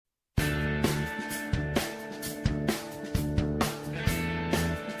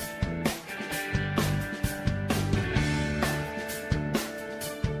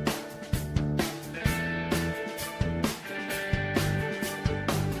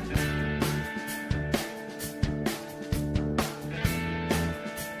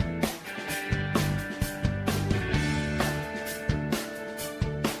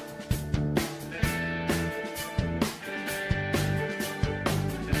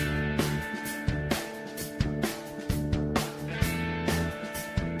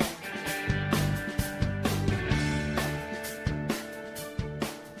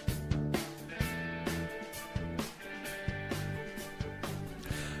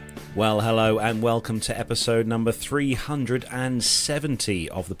Well, hello and welcome to episode number 370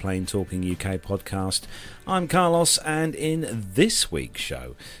 of the Plain Talking UK podcast. I'm Carlos, and in this week's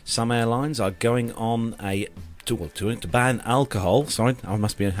show, some airlines are going on to ban alcohol. Sorry, I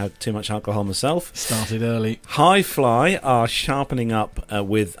must be had too much alcohol myself. Started early. Hi-Fly are sharpening up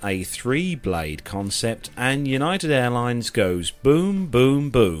with a 3-blade concept, and United Airlines goes boom, boom,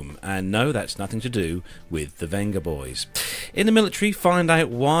 boom. And no, that's nothing to do with the Venga Boys. In the military, find out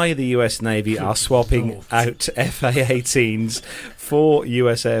why the US Navy are swapping out FA-18s for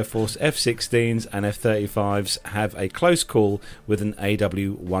US Air Force F-16s, and F-35s have a close call with an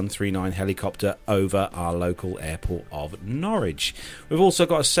AW139 helicopter over our local airport of Norwich. We've also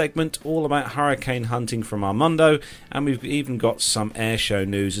got a segment all about hurricane hunting from Armando, and we've even got some airshow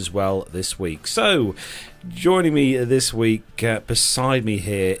news as well this week. So, joining me this week, beside me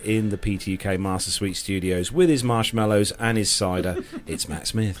here in the PTUK Master Suite studios with his marshmallows and his cider, it's Matt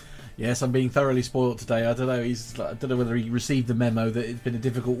Smith. Yes, I'm being thoroughly spoilt today. I don't know. I don't know whether he received the memo that it's been a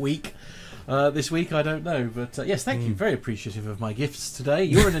difficult week this week. I don't know, but yes, thank you. Very appreciative of my gifts today.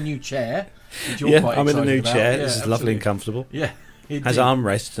 You're in a new chair. Which you're quite I'm in a new about. chair. Yeah, this is absolutely. lovely and comfortable. Yeah, indeed. Has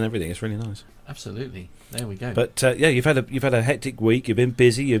armrests and everything. It's really nice. Absolutely. There we go. But yeah, you've had a hectic week. You've been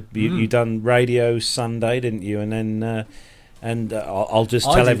busy. You done Radio Sunday, didn't you? And then. I'll just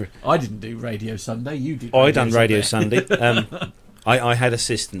tell everyone. I didn't do Radio Sunday. You did. I done Radio Sunday. I had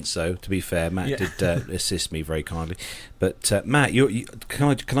assistance, though. To be fair, Matt did assist me very kindly. But Matt, can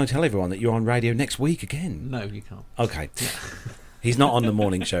I tell everyone that you're on radio next week again? No, you can't. Okay. He's not on the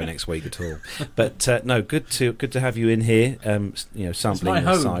morning show next week at all. But no, good to have you in here. Sampling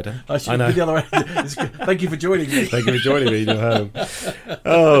the cider. I know. Be the other way. Thank you for joining me. Thank you for joining me in your home.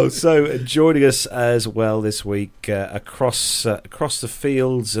 Oh, so joining us as well this week across the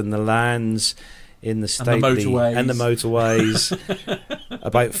fields and the lands in the stately and the motorways,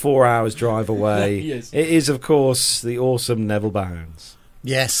 about 4 hours drive away. Yes. It is, of course, the awesome Neville Bounds.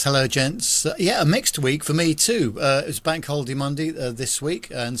 Yes, hello gents. A mixed week for me too. It was Bank Holiday Monday this week,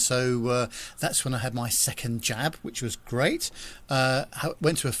 and so that's when I had my second jab, which was great.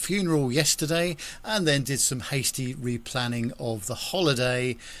 Went to a funeral yesterday, and then did some hasty replanning of the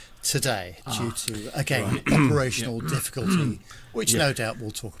holiday today due to, again, operational difficulty, which no doubt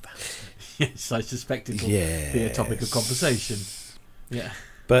we'll talk about. Yes, I suspect it will be a topic of conversation. Yeah.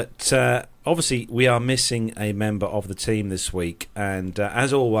 But obviously we are missing a member of the team this week, and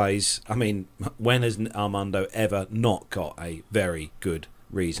as always, I mean, when has Armando ever not got a very good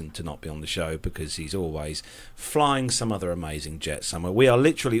reason to not be on the show? Because he's always flying some other amazing jet somewhere. We are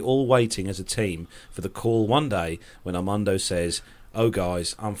literally all waiting as a team for the call one day when Armando says, "Oh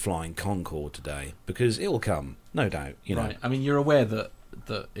guys, I'm flying Concorde today," because it will come, no doubt. Right. I mean, you're aware that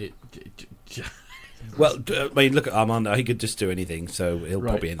it. Well, I mean, look at Armando. He could just do anything, so he'll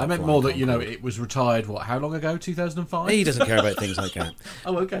probably end up. I meant more that it was retired. How long ago? 2005. He doesn't care about things like that.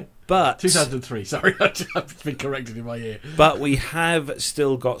 Oh, okay. But 2003. Sorry, I've been corrected in my ear. But we have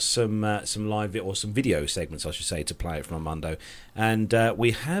still got some live or some video segments, I should say, to play it from Armando, and we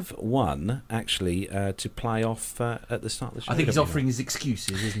have one actually to play off at the start of the show. I think he's offering his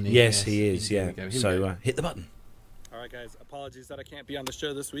excuses, isn't he? Yes, he is. Yeah. So hit the button. All right, guys. Apologies that I can't be on the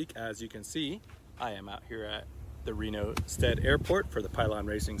show this week. As you can see, I am out here at the Reno Stead Airport for the Pylon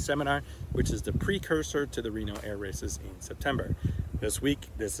Racing Seminar, which is the precursor to the Reno Air Races in September. This week,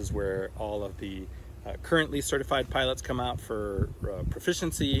 this is where all of the currently certified pilots come out for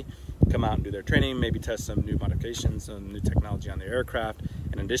proficiency, come out and do their training, maybe test some new modifications, some new technology on their aircraft.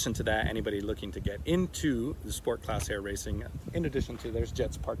 In addition to that, anybody looking to get into the sport class air racing, in addition to there's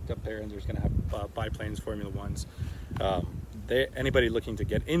jets parked up there, and there's going to have biplanes, Formula Ones. Anybody looking to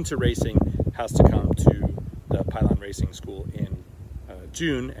get into racing has to come to the Pylon Racing School in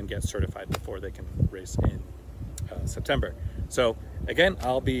June and get certified before they can race in September. So again,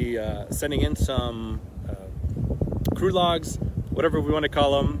 I'll be sending in some crew logs, whatever we want to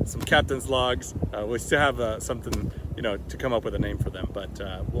call them, some captain's logs. We still have something, to come up with a name for them, but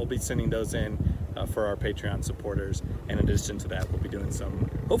we'll be sending those in for our Patreon supporters. And in addition to that, we'll be doing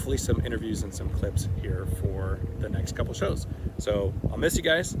hopefully some interviews and some clips here for the next couple shows. So I'll miss you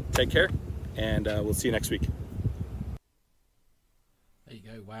guys. Take care, and we'll see you next week. There you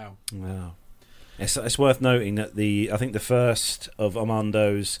go. Wow. It's worth noting that I think the first of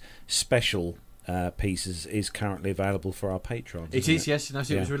Armando's special pieces is currently available for our patrons. It is, yes.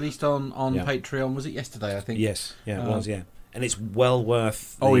 It was released on Patreon. Was it yesterday? I think. Yes, it was. Yeah, and it's well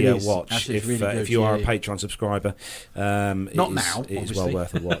worth the watch. Actually, if you are a Patreon subscriber. Not now. It is well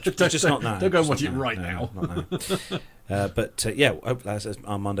worth a watch. Just not now. Don't go and watch it right now. Not now. But as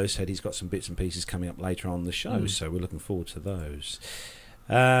Armando said, he's got some bits and pieces coming up later on the show, so we're looking forward to those.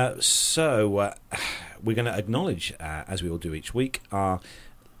 So we're going to acknowledge, as we all do each week, our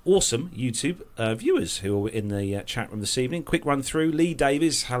awesome YouTube viewers who are in the chat room this evening. Quick run through. Lee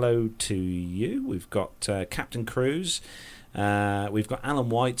Davies, hello to you. We've got Captain Cruz. We've got Alan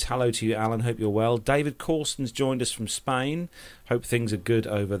White. Hello to you, Alan. Hope you're well. David Corsten's joined us from Spain. Hope things are good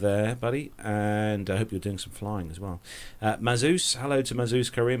over there, buddy. And I hope you're doing some flying as well. Mazus. Hello to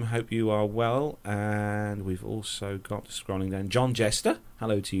Mazus Karim. Hope you are well. And we've also got, scrolling down, John Jester.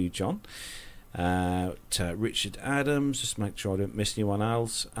 Hello to you, John. To Richard Adams, just make sure I don't miss anyone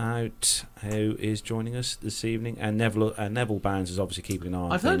else out who is joining us this evening, and Neville Bounds is obviously keeping an eye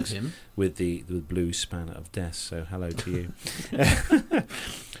on I've things heard of him with the blue spanner of death. So hello to you.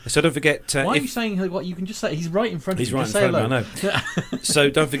 So don't forget. Why are you saying what? You can just say he's right in front of you. He's right in front of me, I know.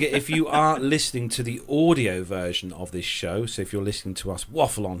 So don't forget, if you are listening to the audio version of this show, so if you're listening to us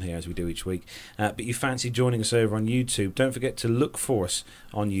waffle on here as we do each week, but you fancy joining us over on YouTube, don't forget to look for us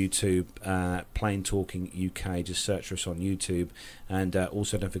on YouTube, Plain Talking UK. Just search for us on YouTube, and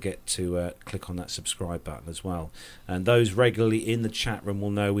also don't forget to click on that subscribe button as well. And those regularly in the chat room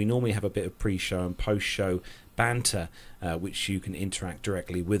will know we normally have a bit of pre-show and post-show banter, which you can interact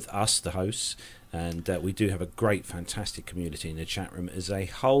directly with us, the hosts, and we do have a great, fantastic community in the chat room. As a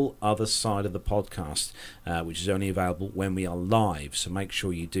whole other side of the podcast, which is only available when we are live, so make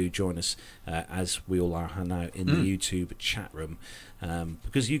sure you do join us as we all are now in the YouTube chat room,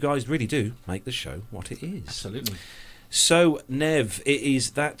 because you guys really do make the show what it is. Absolutely. So, Nev, it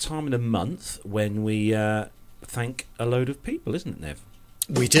is that time of the month when we thank a load of people, isn't it, Nev?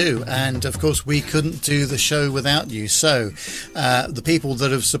 We do, and of course we couldn't do the show without you. So the people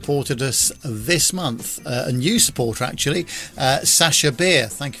that have supported us this month, a new supporter actually, Sasha Beer,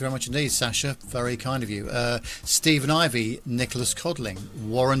 thank you very much indeed, Sasha, very kind of you. Stephen Ivey, Nicholas Codling,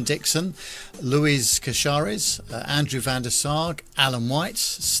 Warren Dixon, Louise Kasharis, Andrew van der Sarg, Alan White,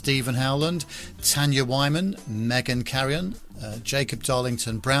 Stephen Howland, Tanya Wyman, Megan Carrion, Jacob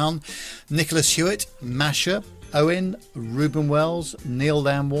Darlington Brown, Nicholas Hewitt, Masha, Owen, Ruben Wells, Neil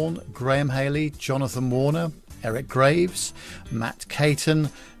Lamworn, Graham Haley, Jonathan Warner, Eric Graves, Matt Caton,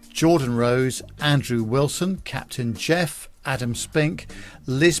 Jordan Rose, Andrew Wilson, Captain Jeff, Adam Spink,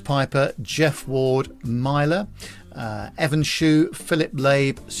 Liz Piper, Jeff Ward, Myler, Evan Shue, Philip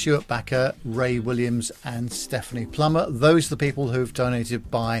Labe, Stuart Backer, Ray Williams and Stephanie Plummer. Those are the people who have donated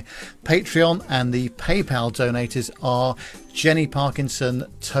by Patreon, and the PayPal donators are Jenny Parkinson,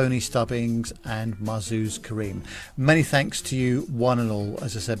 Tony Stubbings and Mazuz Kareem. Many thanks to you one and all.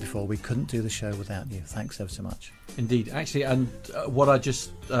 As I said before, we couldn't do the show without you. Thanks ever so much. Indeed, actually, and what I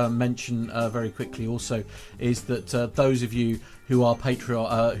just mentioned very quickly also is that those of you who are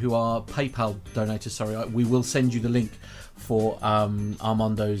who are PayPal donators, we will send you the link for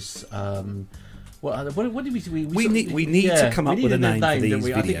Armando's. What did we need to come up with a name for these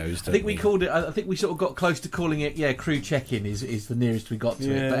videos. I think we called it. I think we sort of got close to calling it. Yeah, crew check-in is the nearest we got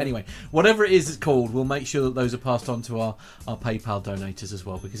to it. But anyway, whatever it is it's called, we'll make sure that those are passed on to our PayPal donators as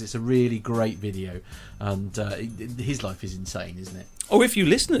well, because it's a really great video, and his life is insane, isn't it? Or if you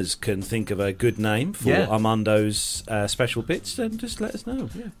listeners can think of a good name for Armando's special bits, then just let us know.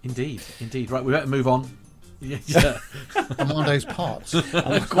 Yeah. Indeed. Right, we better move on. Yeah. Armando's parts.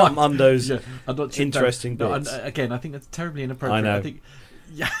 Armando's interesting bits. Again, I think that's terribly inappropriate. I know. I think,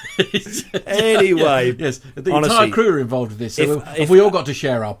 Anyway, yes, the honestly, entire crew are involved with this. So have we all got to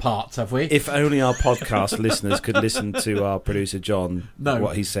share our parts? Have we? If only our podcast listeners could listen to our producer John,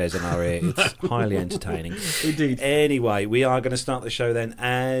 what he says in our ear. It's highly entertaining. Indeed. Anyway, we are going to start the show then,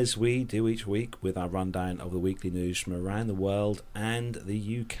 as we do each week, with our rundown of the weekly news from around the world and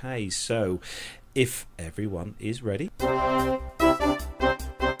the UK. So, if everyone is ready.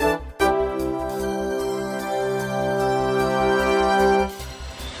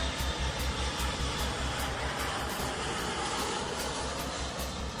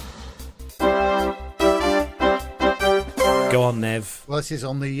 Go on, Nev. Well, this is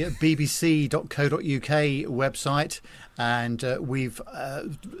on the bbc.co.uk website, and we've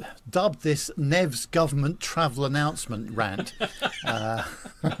dubbed this Nev's government travel announcement rant.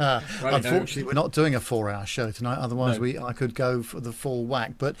 Unfortunately, we're not doing a 4-hour show tonight. Otherwise, I could go for the full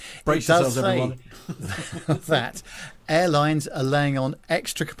whack. But brace it does yourselves, say everyone. that airlines are laying on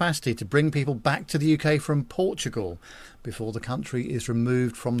extra capacity to bring people back to the UK from Portugal before the country is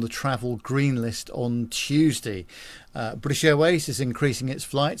removed from the travel green list on Tuesday. British Airways is increasing its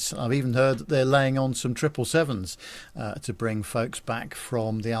flights. I've even heard that they're laying on some 777s to bring folks back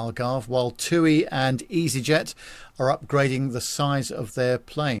from the Algarve, while TUI and EasyJet are upgrading the size of their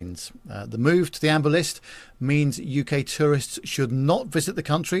planes. The move to the amber list means UK tourists should not visit the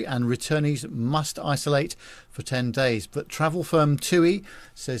country and returnees must isolate for 10 days. But travel firm TUI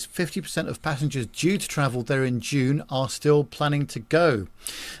says 50% of passengers due to travel there in June are still planning to go.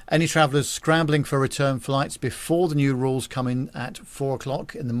 Any travellers scrambling for return flights before the new rules come in at 4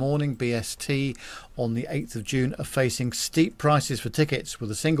 o'clock in the morning BST on the 8th of June are facing steep prices for tickets,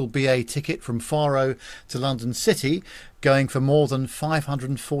 with a single BA ticket from Faro to London City going for more than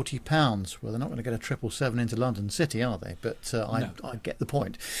 £540. Well, they're not going to get a 777 into London City, are they? But I get the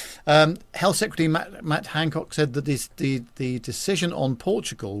point. Health Secretary Matt Hancock said that the decision on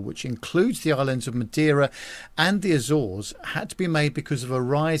Portugal, which includes the islands of Madeira and the Azores, had to be made because of a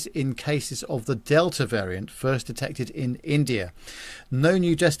rise in cases of the Delta variant first detected in India. No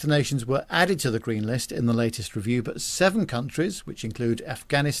new destinations were added to the green list in the latest review, but 7 countries, which include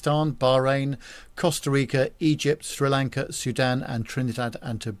Afghanistan, Bahrain, Costa Rica, Egypt, Sri Lanka, Sudan and Trinidad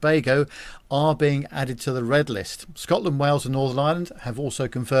and Tobago, are being added to the red list. Scotland, Wales and Northern Ireland have also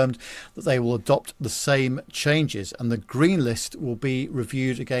confirmed that they will adopt the same changes, and the green list will be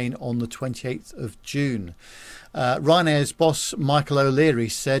reviewed again on the 28th of June. Ryanair's boss Michael O'Leary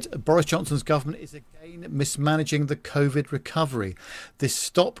said Boris Johnson's government is again mismanaging the COVID recovery. This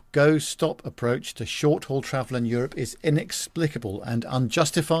stop-go-stop approach to short-haul travel in Europe is inexplicable and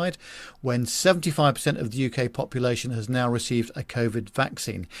unjustified when 75% of the UK population has now received a COVID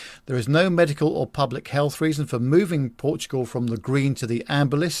vaccine. There is no medical or public health reason for moving Portugal from the green to the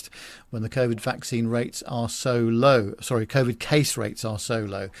amber list when the COVID vaccine rates are so low. COVID case rates are so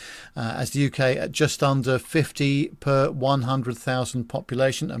low. As the UK at just under 50 per 100,000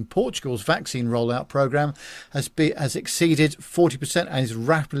 population, and Portugal's vaccine rollout programme has exceeded 40% and is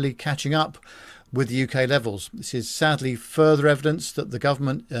rapidly catching up with the UK levels. This is sadly further evidence that the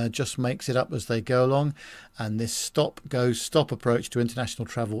government just makes it up as they go along, and this stop-go-stop approach to international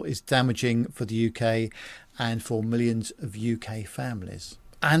travel is damaging for the UK and for millions of UK families.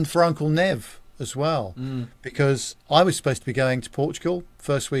 And for Uncle Nev as well, because I was supposed to be going to Portugal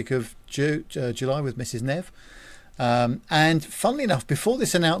first week of July with Mrs. Nev. And funnily enough, before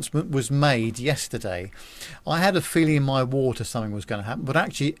this announcement was made yesterday, I had a feeling in my water something was going to happen. But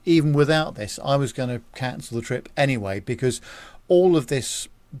actually, even without this, I was going to cancel the trip anyway, because all of this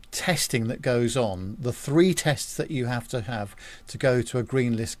testing that goes on, the 3 tests that you have to go to a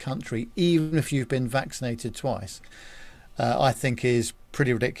green list country, even if you've been vaccinated twice, I think is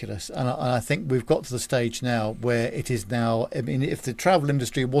pretty ridiculous. And I think we've got to the stage now where it is now, I mean, if the travel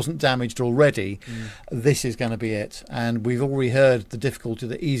industry wasn't damaged already, this is going to be it. And we've already heard the difficulty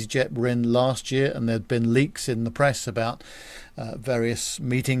that EasyJet were in last year, and there'd been leaks in the press about various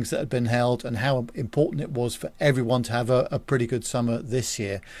meetings that had been held and how important it was for everyone to have a pretty good summer this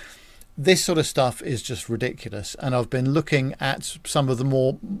year. This sort of stuff is just ridiculous, and I've been looking at some of the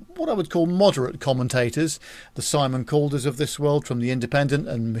more, what I would call moderate commentators, the Simon Calders of this world from The Independent,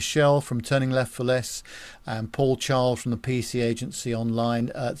 and Michelle from Turning Left for Less, and Paul Charles from the PC Agency Online.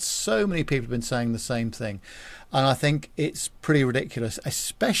 So many people have been saying the same thing, and I think it's pretty ridiculous,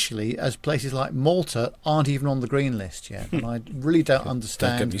 especially as places like Malta aren't even on the green list yet. And I really don't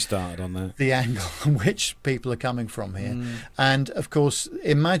understand Don't get me started on that. the angle on which people are coming from here. And of course,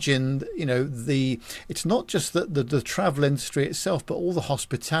 imagine, it's not just the travel industry itself, but all the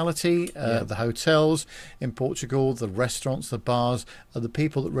hospitality, the hotels in Portugal, the restaurants, the bars, are the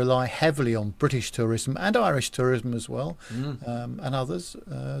people that rely heavily on British tourism and Irish tourism as well, and others.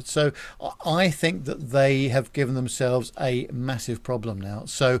 So I think that they have given themselves a massive problem now.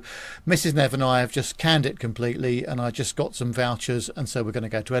 So Mrs. Nev and I have just canned it completely, and I just got some vouchers, and so we're going to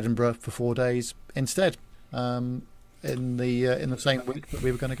go to Edinburgh for 4 days instead, in the same week that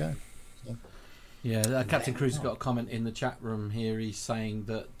we were going to go. So. Yeah, Captain Cruz has got a comment in the chat room here. He's saying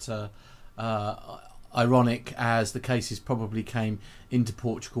that ironic, as the cases probably came into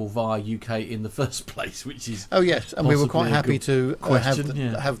Portugal via UK in the first place, which is and we were quite happy to question,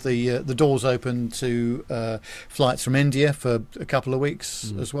 have the doors open to flights from India for a couple of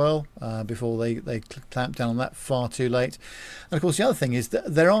weeks as well, before they clamped down on that far too late. And of course, the other thing is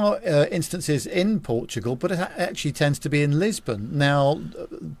that there are instances in Portugal, but it actually tends to be in Lisbon. Now,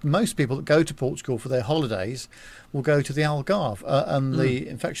 most people that go to Portugal for their holidays will go to the Algarve, and the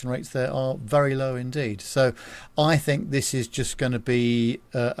infection rates there are very low indeed. So I think this is just going to be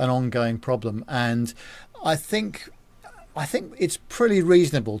an ongoing problem, and I think it's pretty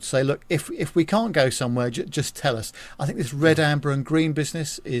reasonable to say, look, if we can't go somewhere, just tell us. I think this red, amber and green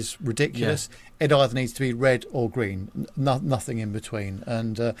business is ridiculous. It either needs to be red or green, nothing in between.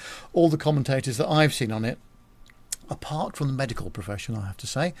 And all the commentators that I've seen on it apart from the medical profession, I have to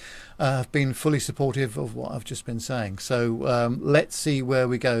say, have been fully supportive of what I've just been saying. So let's see where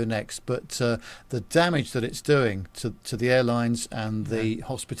we go next. But the damage that it's doing to the airlines and the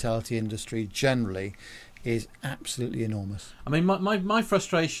hospitality industry generally is absolutely enormous. I mean, my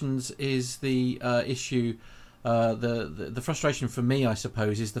frustrations is the issue. The frustration for me, I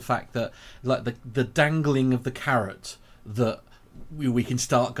suppose, is the fact that like the dangling of the carrot that we can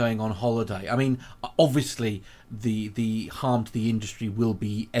start going on holiday. I mean, obviously the harm to the industry will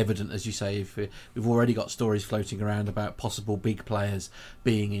be evident, as you say, if we've already got stories floating around about possible big players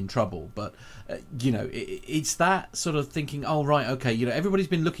being in trouble. But it's that sort of thinking, oh right, okay, everybody's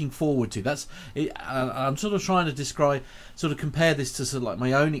been looking forward to that's it. I'm sort of trying to compare this to sort of like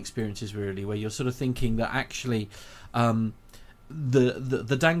my own experiences, really, where you're sort of thinking that actually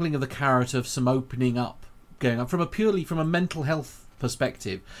the dangling of the carrot of some opening up going on from a mental health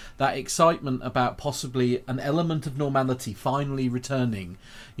perspective, that excitement about possibly an element of normality finally returning,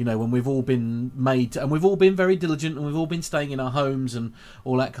 when we've all been and we've all been very diligent and we've all been staying in our homes and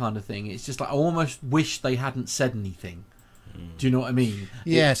all that kind of thing. It's just like I almost wish they hadn't said anything. Do you know what I mean?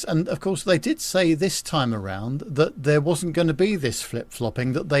 Yes, and of course they did say this time around that there wasn't going to be this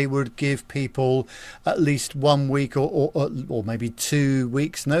flip-flopping, that they would give people at least 1 week or maybe 2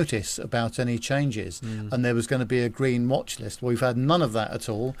 weeks notice about any changes, and there was going to be a green watch list. Well, we've had none of that at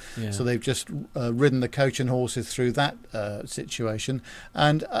all, so they've just ridden the coach and horses through that situation,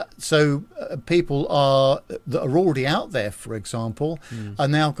 and so people that are already out there, for example, are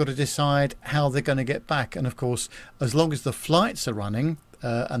now got to decide how they're going to get back. And of course, as long as the flights are running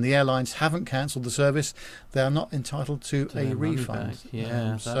and the airlines haven't cancelled the service, they are not entitled to a refund.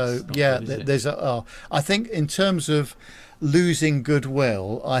 There's I think in terms of losing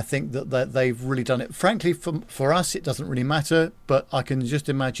goodwill, I think that they've really done it. Frankly, for us, it doesn't really matter, but I can just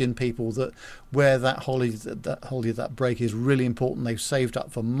imagine people where that holiday, that break is really important. They've saved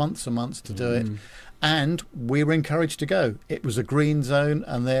up for months and months to do it. And we were encouraged to go. It was a green zone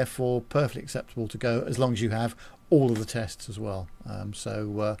and therefore perfectly acceptable to go as long as you have all of the tests as well.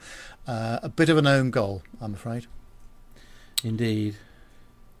 So a bit of an own goal, I'm afraid. Indeed.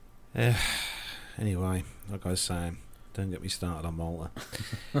 Anyway, like I was saying, don't get me started on Malta.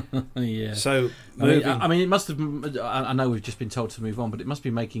 Yeah. So, I mean, it must have. I know we've just been told to move on, but it must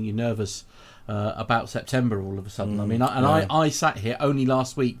be making you nervous about September all of a sudden. I mean, I sat here only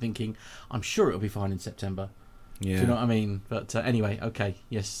last week thinking, I'm sure it'll be fine in September. Yeah. Do you know what I mean? But anyway, okay,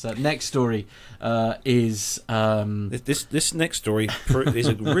 yes. Next story is this next story is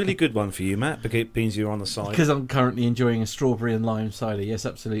a really good one for you, Matt, because it means you're on the side. Because I'm currently enjoying a strawberry and lime cider. Yes,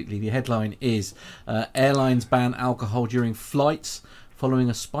 absolutely. The headline is airlines ban alcohol during flights following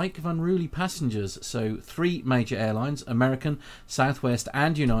a spike of unruly passengers. So 3 major airlines, American, Southwest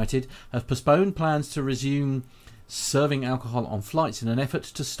and United, have postponed plans to resume serving alcohol on flights in an effort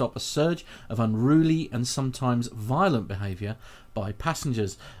to stop a surge of unruly and sometimes violent behaviour by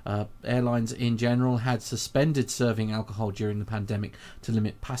passengers. Airlines in general had suspended serving alcohol during the pandemic to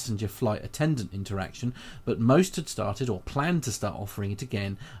limit passenger flight attendant interaction, but most had started or planned to start offering it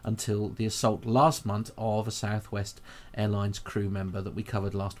again until the assault last month of a Southwest Airlines crew member that we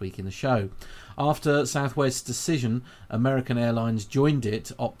covered last week in the show. After Southwest's decision, American Airlines joined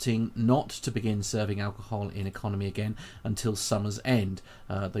it, opting not to begin serving alcohol in economy again until summer's end,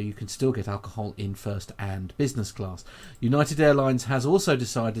 though you can still get alcohol in first and business class. United Airlines has also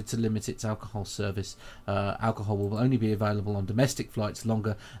decided to limit its alcohol service. Alcohol will only be available on domestic flights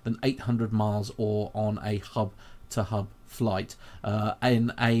longer than 800 miles or on a hub-to-hub flight.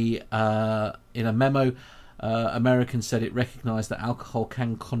 In a memo, American said it recognised that alcohol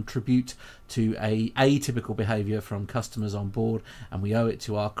can contribute to atypical behaviour from customers on board, and we owe it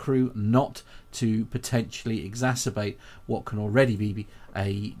to our crew not to potentially exacerbate what can already be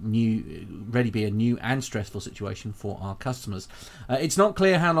a new and stressful situation for our customers. It's not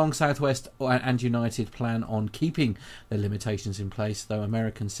clear how long Southwest and United plan on keeping their limitations in place, though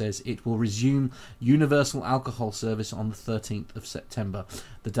American says it will resume universal alcohol service on the 13th of September,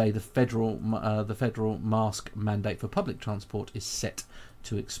 the day the federal mask mandate for public transport is set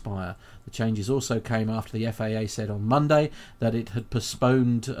to expire. The changes also came after the FAA said on Monday that it had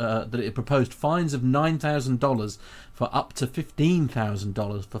proposed fines of $9,000 for up to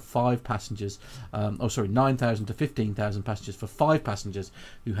 $15,000 for 5 passengers. $9,000 to $15,000 passengers for 5 passengers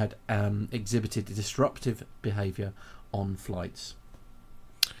who had exhibited disruptive behaviour on flights.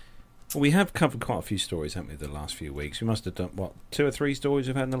 Well, we have covered quite a few stories, haven't we, the last few weeks? We must have done, 2 or 3 stories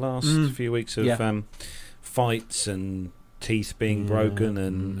we've had in the last few weeks of fights and teeth being broken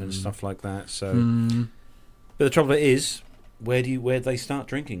and stuff like that. So, but the trouble is, where do they start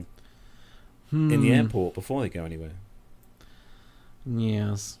drinking? in the airport before they go anywhere,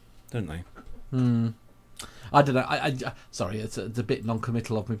 Yes. don't they? I don't know. I sorry, it's a bit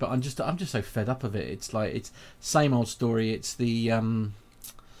non-committal of me, but I'm just so fed up of it. It's like it's same old story. It's the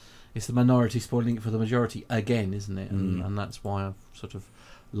minority spoiling it for the majority again, isn't it? And that's why I've sort of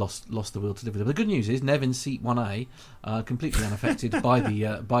lost the will to live with it. But the good news is Nevin seat 1A, completely unaffected by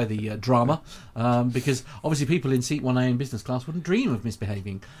the drama, because obviously people in seat 1A in business class wouldn't dream of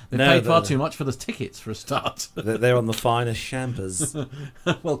misbehaving. They paid far too much for the tickets for a start. They're on the finest champers.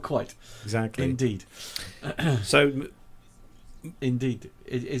 Well, quite Exactly. indeed. So, Indeed,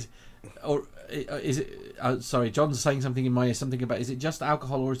 is it? Sorry, John's saying something in my ear. Something about, is it just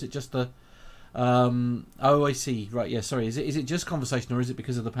alcohol or is it just the? Oh, I see. Right, yeah. Sorry. Is it just conversation or is it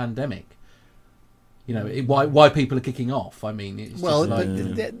because of the pandemic? You know, why people are kicking off? I mean, it's Well, just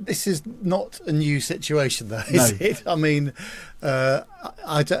like, but this is not a new situation, though, is it? I mean,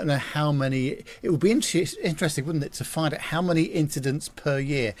 I don't know how many. It would be interesting, wouldn't it, to find out how many incidents per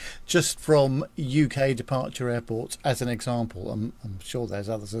year, just from UK departure airports, as an example. I'm sure there's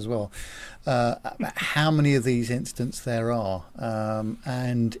others as well. How many of these incidents there are,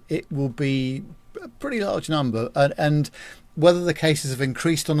 and it will be a pretty large number. And whether the cases have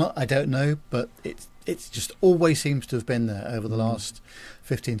increased or not, I don't know, but it's just always seems to have been there over the last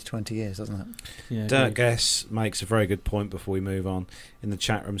 15 to 20 years, doesn't it? yeah, Dirk Guess makes a very good point before we move on. In the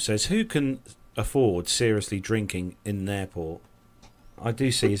chat room, says, "Who can afford seriously drinking in an airport?" I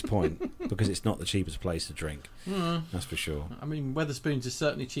do see his point because it's not the cheapest place to drink. That's for sure. I mean, Weatherspoons is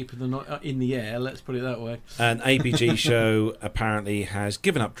certainly cheaper than in the air. Let's put it that way. An APG show apparently has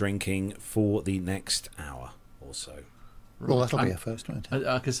given up drinking for the next hour or so. Well, that'll be a first, won't it?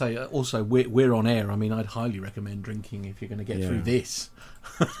 I could say also we're on air. I mean, I'd highly recommend drinking if you're going to get through this.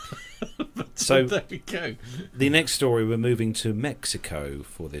 So there we go. The next story, we're moving to Mexico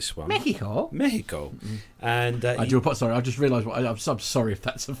for this one. Mexico. And I just realised. I'm sorry if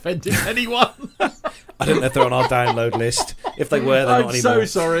that's offended anyone. I don't know if they're on our download list. If they were, they're not anymore. I'm so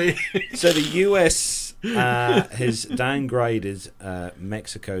sorry. So the US has downgraded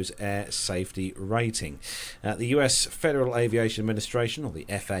Mexico's air safety rating. The US Federal Aviation Administration, or the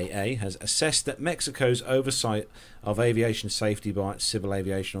FAA, has assessed that Mexico's oversight of aviation safety by its Civil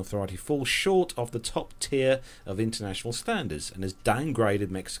Aviation Authority falls short of the top tier of international standards and has downgraded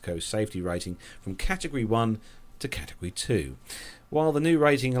Mexico's safety rating from Category 1 to Category 2. While the new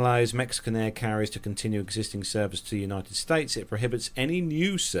rating allows Mexican air carriers to continue existing service to the United States, it prohibits any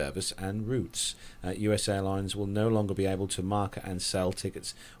new service and routes. US airlines will no longer be able to market and sell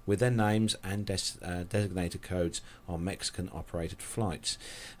tickets with their names and designated codes on Mexican-operated flights.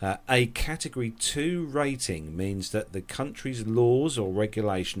 A Category 2 rating means that the country's laws or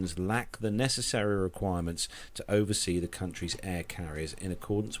regulations lack the necessary requirements to oversee the country's air carriers in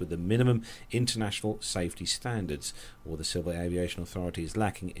accordance with the minimum international safety standards, or the Civil Aviation Authority is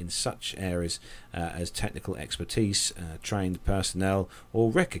lacking in such areas as technical expertise, trained personnel,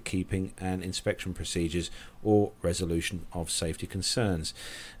 or record keeping and inspection procedures, or resolution of safety concerns.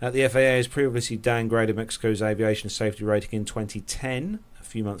 The FAA has previously downgraded Mexico's aviation safety rating in 2010. A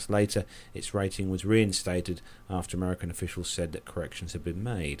few months later, its rating was reinstated after American officials said that corrections had been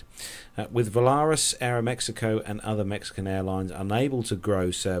made. With Volaris, Aeromexico and other Mexican airlines unable to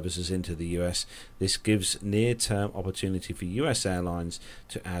grow services into the US, this gives near-term opportunity for US airlines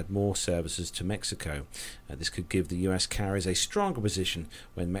to add more services to Mexico. This could give the US carriers a stronger position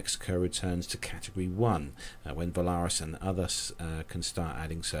when Mexico returns to Category 1, when Volaris and others can start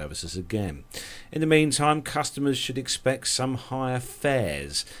adding services again. In the meantime, customers should expect some higher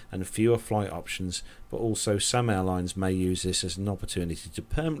fares and fewer flight options, but also some airlines may use this as an opportunity to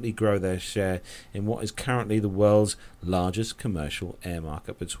permanently grow their share in what is currently the world's largest commercial air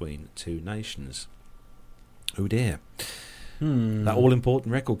market between two nations. Oh dear. That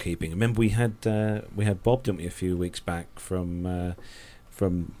all-important record keeping. Remember, we had Bob, didn't we, a few weeks back from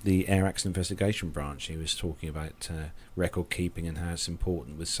the Air Accident Investigation Branch. He was talking about record keeping and how it's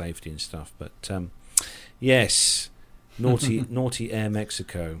important with safety and stuff. But yes, naughty Air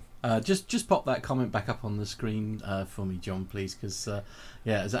Mexico. Just pop that comment back up on the screen for me, John, please, because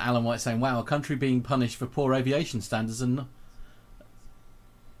as Alan White saying, "Wow, a country being punished for poor aviation standards and."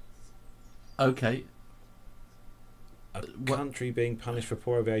 Okay. A country being punished for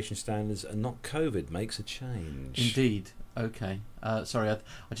poor aviation standards and not COVID makes a change. Indeed. Okay. Sorry, I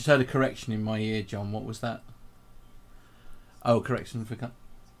just heard a correction in my ear, John. What was that? Oh, correction for...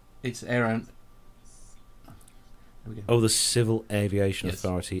 It's air... There we go. Oh, the Civil Aviation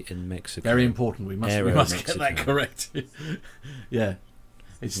Authority in Mexico. Very important. We must get that correct. Yeah.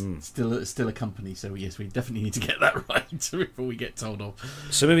 It's still a company, so yes, we definitely need to get that right before we get told off.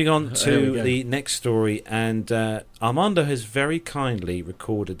 So moving on to the next story, and Armando has very kindly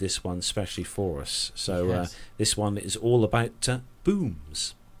recorded this one specially for us. So this one is all about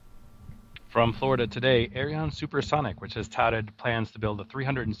booms. From Florida Today, Ariane Supersonic, which has touted plans to build a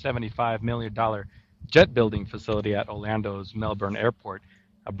 $375 million jet building facility at Orlando's Melbourne Airport,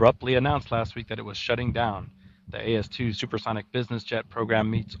 abruptly announced last week that it was shutting down. The AS2 supersonic business jet program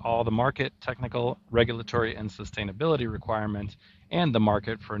meets all the market, technical, regulatory, and sustainability requirements, and the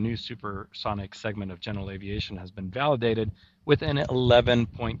market for a new supersonic segment of general aviation has been validated with an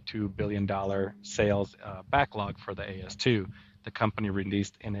 $11.2 billion sales backlog for the AS2, the company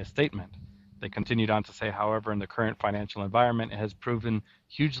released in a statement. They continued on to say, however, in the current financial environment, it has proven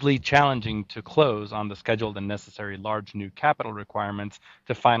hugely challenging to close on the scheduled and necessary large new capital requirements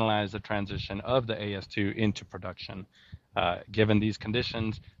to finalize the transition of the AS2 into production. Given these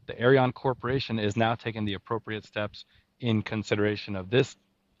conditions, the Ariane Corporation is now taking the appropriate steps in consideration of this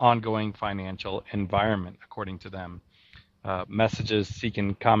ongoing financial environment, according to them. Messages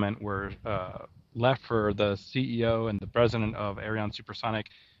seeking comment were left for the CEO and the president of Ariane Supersonic,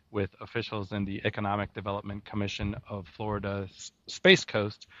 with officials in the Economic Development Commission of Florida's Space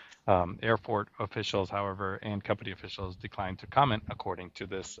Coast. Airport officials, however, and company officials declined to comment, according to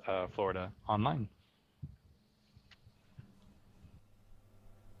this Florida Online.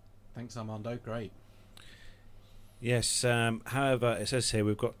 Thanks, Armando. Great. Yes, however, it says here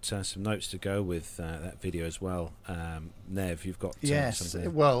we've got some notes to go with that video as well. Nev, you've got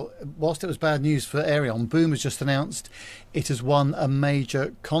something. Well, whilst it was bad news for Ariane, Boom has just announced it has won a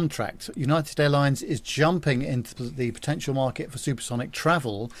major contract. United Airlines is jumping into the potential market for supersonic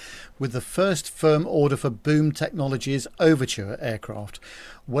travel with the first firm order for Boom Technologies Overture aircraft,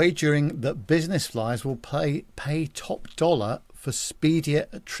 wagering that business flyers will pay top dollar for speedier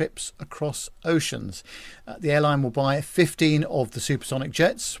trips across oceans. The airline will buy 15 of the supersonic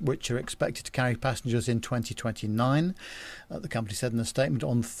jets, which are expected to carry passengers in 2029. The company said in a statement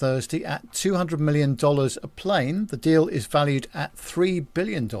on Thursday, at $200 million a plane, the deal is valued at $3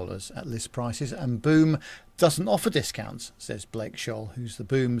 billion at list prices, and Boom doesn't offer discounts, says Blake Scholl, who's the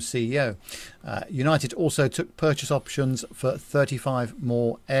Boom CEO. United also took purchase options for 35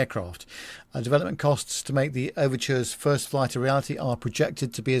 more aircraft. Development costs to make the Overture's first flight a reality are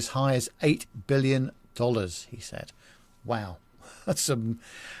projected to be as high as $8 billion, he said. Wow. That's some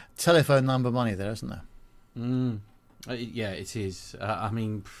telephone number money there, isn't there? Yeah, it is. I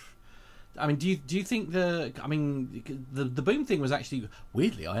mean, do you think the Boom thing was actually,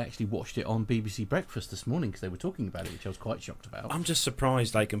 weirdly, I actually watched it on BBC Breakfast this morning because they were talking about it, which I was quite shocked about. I'm just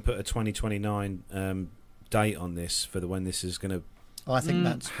surprised they can put a 2029 date on this for when this is going to I think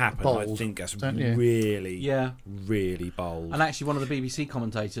that's happen. bold, I think that's really bold. And actually, one of the BBC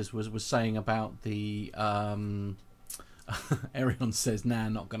commentators was saying about the Ariane says, "Nah,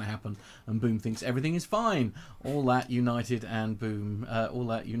 not going to happen," and Boom thinks everything is fine. All that United and Boom, Boom.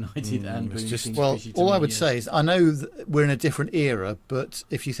 Well, all I would say is, I know that we're in a different era, but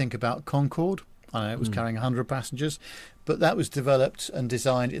if you think about Concorde, I know it was carrying 100 passengers, but that was developed and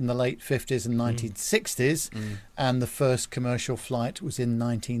designed in the late 50s and 1960s, and the first commercial flight was in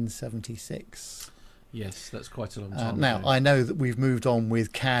 1976. Yes, that's quite a long time now, ago. I know that we've moved on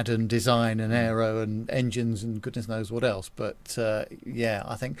with CAD and design and aero and engines and goodness knows what else, but yeah,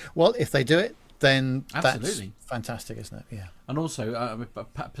 I think, well, if they do it, then Absolutely. That's fantastic, isn't it? Yeah. And also,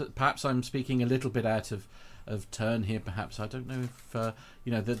 perhaps I'm speaking a little bit out of turn here. Perhaps I don't know if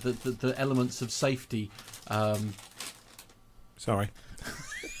the elements of safety. Sorry,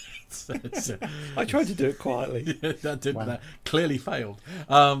 I tried to do it quietly. That clearly failed.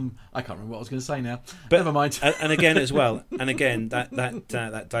 I can't remember what I was going to say now. But never mind. And again, as well, that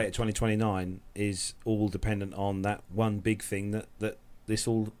date at 2029 is all dependent on that one big thing that this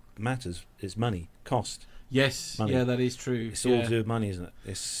all matters is money, cost. Yes, money. Yeah, that is true. It's all to do with money, isn't it?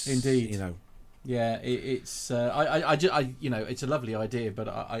 It's indeed. Yeah, it's it's a lovely idea, but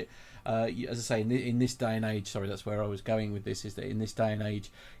I as I say, in this day and age, sorry, that's where I was going with this, is that in this day and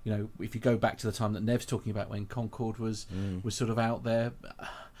age, if you go back to the time that Nev's talking about when Concorde was sort of out there,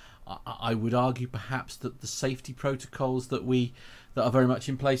 I would argue perhaps that the safety protocols that are very much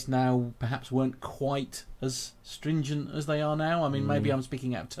in place now perhaps weren't quite as stringent as they are now. I mean, maybe I'm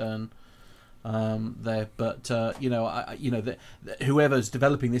speaking out of turn there, but whoever's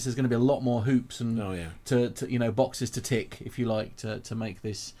developing this is going to be a lot more hoops and to boxes to tick, if you like, to make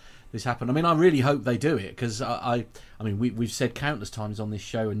this happen. I mean, I really hope they do it, because I mean we've said countless times on this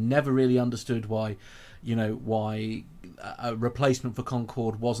show and never really understood why a replacement for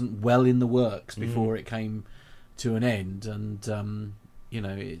Concorde wasn't well in the works before it came to an end, and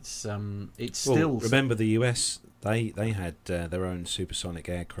it's Well, still. remember the US. They had their own supersonic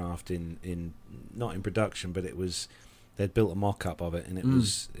aircraft in not in production, but they'd built a mock-up of it, and it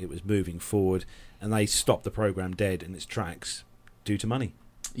was moving forward, and they stopped the program dead in its tracks due to money.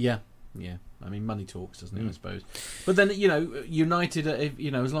 Yeah. I mean, money talks, doesn't it? I suppose. But then United,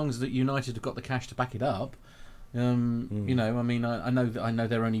 as long as that United have got the cash to back it up, I mean, I know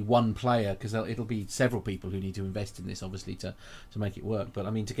they're only one player, because it'll be several people who need to invest in this, obviously, to make it work. But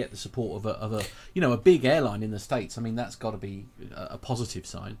I mean, to get the support of a big airline in the States, I mean, that's got to be a positive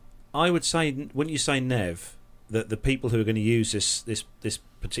sign. I would say, when you say Nev, that the people who are going to use this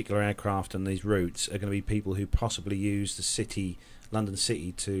particular aircraft and these routes are going to be people who possibly use the London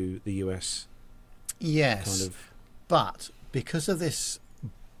City to the US. Yes, kind of. But because of this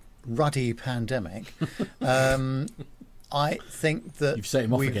ruddy pandemic, I think that you've set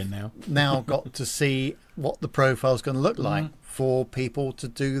him off we've again now got to see what the profile is going to look like for people to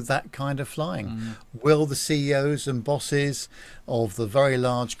do that kind of flying. Will the CEOs and bosses of the very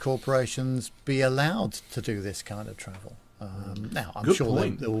large corporations be allowed to do this kind of travel? Now, I'm Good sure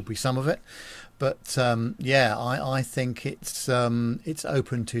point. there will be some of it, but I think it's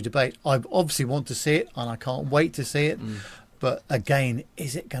open to debate. I obviously want to see it, and I can't wait to see it. But again,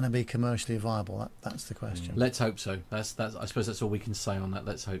 is it going to be commercially viable? That's the question. Let's hope so. That's. I suppose that's all we can say on that.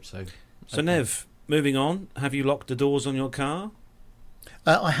 Let's hope so. So, okay. Nev, moving on, have you locked the doors on your car?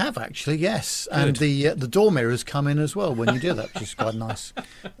 I have actually, yes. Good. And the door mirrors come in as well when you do that, which is quite a nice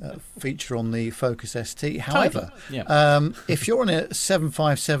feature on the Focus ST. However, if you're on a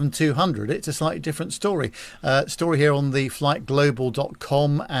 757-200, it's a slightly different story. Story here on the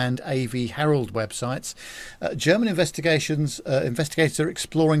flightglobal.com and AV Herald websites. German investigators are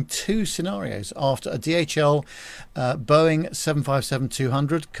exploring two scenarios after a DHL Boeing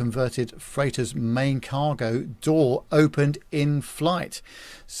 757-200 converted freighter's main cargo door opened in flight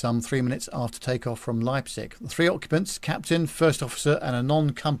some 3 minutes after takeoff from Leipzig. The three occupants, captain, first officer and a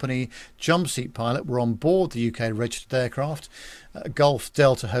non-company jump seat pilot, were on board the UK-registered aircraft, Golf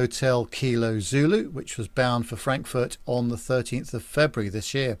Delta Hotel Kilo Zulu, which was bound for Frankfurt on the 13th of February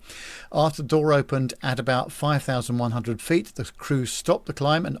this year. After the door opened at about 5,100 feet, the crew stopped the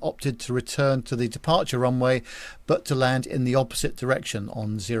climb and opted to return to the departure runway, but to land in the opposite direction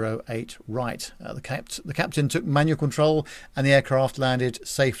on 08 right. The captain took manual control and the aircraft landed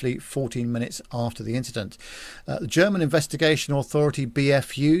safely 14 minutes after the incident. The German investigation authority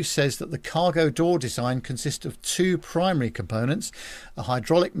BFU says that the cargo door design consists of two primary components: a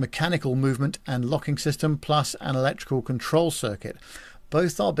hydraulic mechanical movement and locking system plus an electrical control circuit.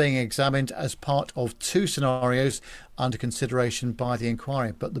 Both are being examined as part of two scenarios under consideration by the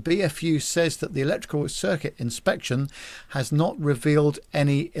inquiry. But the BFU says that the electrical circuit inspection has not revealed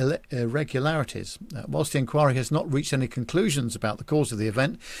any irregularities. Whilst the inquiry has not reached any conclusions about the cause of the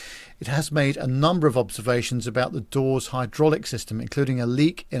event, it has made a number of observations about the door's hydraulic system, including a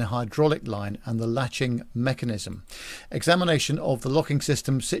leak in a hydraulic line and the latching mechanism. Examination of the locking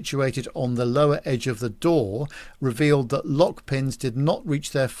system situated on the lower edge of the door revealed that lock pins did not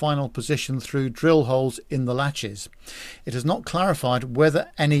reach their final position through drill holes in the latches. It has not clarified whether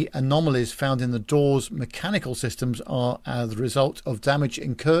any anomalies found in the door's mechanical systems are the result of damage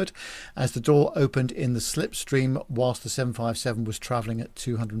incurred as the door opened in the slipstream whilst the 757 was travelling at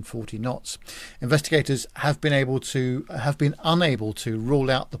 240 knots. Investigators have been unable to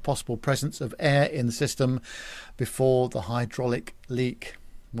rule out the possible presence of air in the system before the hydraulic leak.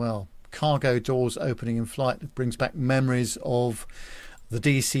 Well, cargo doors opening in flight brings back memories of the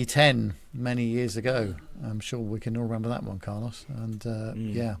DC-10 many years ago. I'm sure we can all remember that one, Carlos. And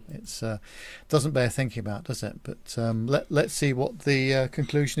it's doesn't bear thinking about, does it? But let's see what the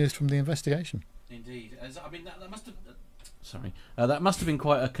conclusion is from the investigation. Indeed, that must have been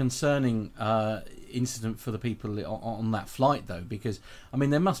quite a concerning incident for the people on that flight, though, because I mean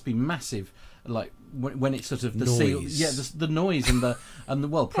there must be massive, like when it's sort of the noise. the noise and the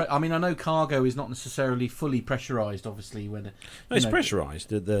I mean I know cargo is not necessarily fully pressurized, obviously it's pressurized.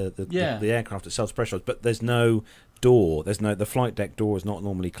 The aircraft itself is pressurized, but there's no door. The flight deck door is not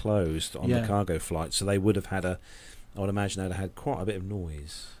normally closed on the cargo flight, so they would have had I would imagine they'd have had quite a bit of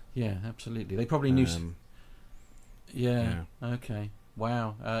noise. Yeah, absolutely. They probably knew. Okay.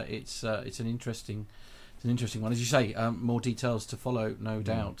 Wow. It's an interesting one, as you say. More details to follow, no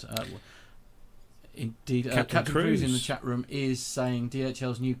doubt. Indeed, Captain Cruz in the chat room is saying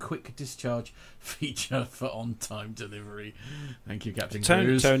DHL's new quick discharge feature for on-time delivery. Thank you, Captain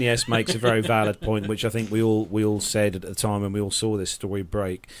Cruz. Tony S makes a very valid point, which I think we all said at the time when we all saw this story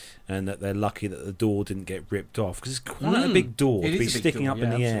break, and that they're lucky that the door didn't get ripped off, because it's quite a big door to be sticking up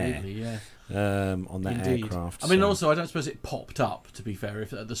in the air. Yeah. on that Indeed. aircraft. I mean, so. also, I don't suppose it popped up, to be fair,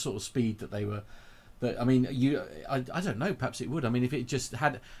 if at the sort of speed that they were. But I mean, I don't know. Perhaps it would. I mean, if it just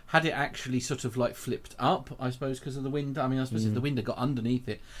had it actually sort of like flipped up, I suppose, because of the wind. I mean, I suppose if the wind had got underneath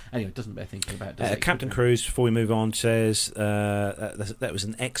it. Anyway, it doesn't bear thinking about. Does it? Captain Cruise, before we move on, says that was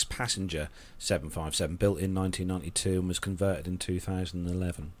an ex-passenger 757 built in 1992 and was converted in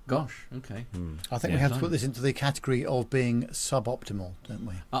 2011. Gosh, okay. I think we have to put this into the category of being suboptimal, don't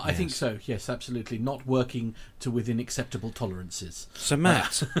we? I think so. Yes, absolutely. Not working to within acceptable tolerances. So,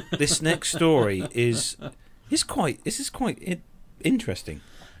 Matt, this next story is quite interesting.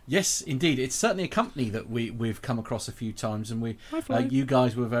 Yes, indeed. It's certainly a company that we've come across a few times, and you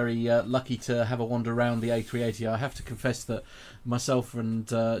guys were very lucky to have a wander around the A380. I have to confess that myself and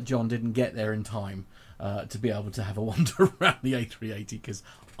John didn't get there in time to be able to have a wander around the A380 because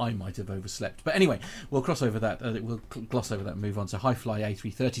I might have overslept. But anyway, we'll cross over that. We'll gloss over that and move on to Hi-Fly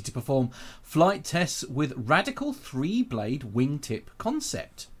A330 to perform flight tests with radical 3-blade wingtip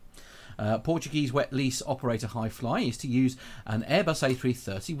concept. Portuguese wet lease operator Hi-Fly is to use an Airbus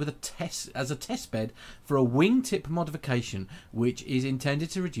A330 with as a test bed for a wingtip modification which is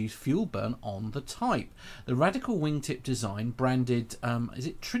intended to reduce fuel burn on the type. The radical wingtip design, branded is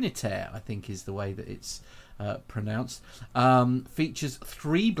it Trinitaire, I think is the way that it's pronounced, features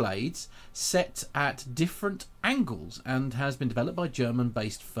 3 blades set at different angles and has been developed by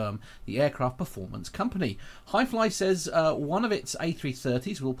German-based firm the Aircraft Performance Company. Hi-Fly says one of its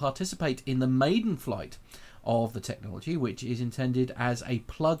A330s will participate in the maiden flight of the technology, which is intended as a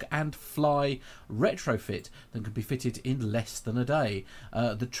plug-and-fly retrofit that can be fitted in less than a day.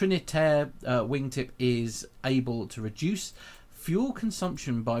 The Trinitaire wingtip is able to reduce fuel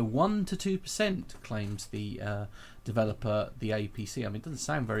consumption by 1 to 2%, claims the developer, the APC. I mean, it doesn't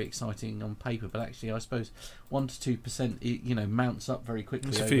sound very exciting on paper, but actually, I suppose 1 to 2%, mounts up very quickly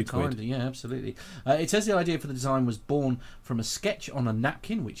It's a over few time. quid. Yeah, absolutely. It says the idea for the design was born from a sketch on a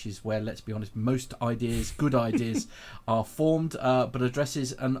napkin, which is where, let's be honest, most good ideas, are formed, but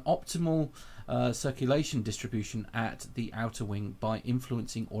addresses an optimal circulation distribution at the outer wing by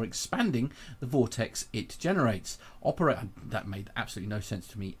influencing or expanding the vortex it generates. That made absolutely no sense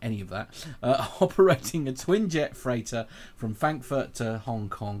to me, any of that. Operating a twin jet freighter from Frankfurt to Hong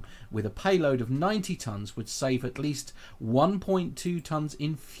Kong with a payload of 90 tons would save at least 1.2 tons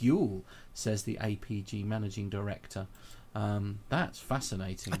in fuel, says the APG managing director. That's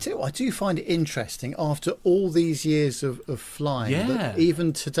fascinating. I do find it interesting after all these years of flying that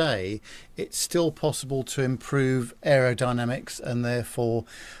even today it's still possible to improve aerodynamics and therefore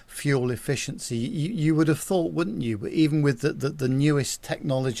fuel efficiency. You would have thought, wouldn't you? But even with the newest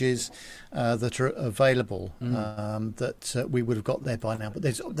technologies that are available, that we would have got there by now. But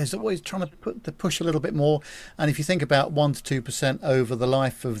there's always trying to push a little bit more. And if you think about 1 to 2% over the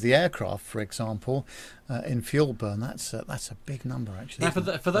life of the aircraft, for example, in fuel burn, that's a big number actually. Now,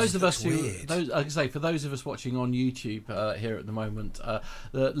 for those of us for those of us watching on YouTube here at the moment,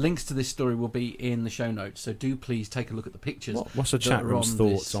 the links to this story will be in the show notes. So do please take a look at the pictures. What's the chat room's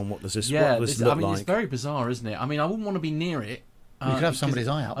thoughts on what does this look like? It's very bizarre, isn't it? I mean, I wouldn't want to be near it. You could have somebody's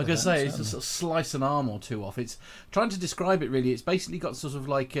eye out. I was going to say, it's just sort of slice an arm or two off. It's trying to describe it really. It's basically got sort of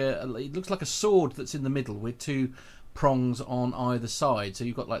like it looks like a sword that's in the middle with 2 prongs on either side. So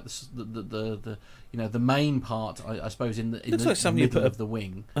you've got like the main part, I suppose, in the like middle of the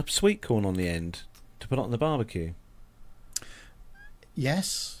wing. A sweet corn on the end to put on the barbecue.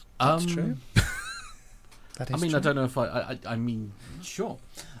 Yes, that's true. That is true. I don't know if I mean, sure.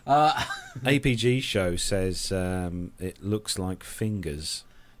 APG show says it looks like fingers.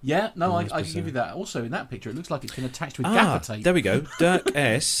 Yeah, no, I can give you that. Also, in that picture, it looks like it's been attached with gaffer tape. There we go. Dirk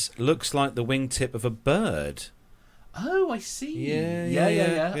S looks like the wingtip of a bird. Oh, I see. Yeah.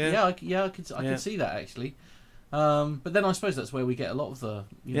 I can see that actually. But then I suppose that's where we get a lot of the.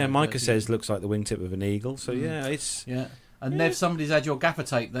 Micah says looks like the wingtip of an eagle. So it's And Nev, somebody's had your gaffer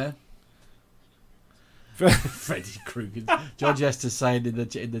tape there. Freddy Krueger. John Jester's saying in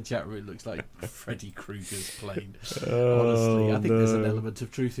the chat room, it looks like Freddy Krueger's plane. Honestly, I think there's an element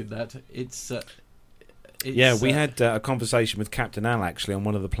of truth in that. We had a conversation with Captain Al actually on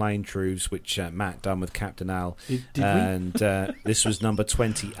one of the plane truths which Matt done with Captain Al, and this was number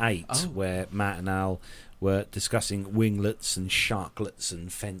 28 where Matt and Al were discussing winglets and sharklets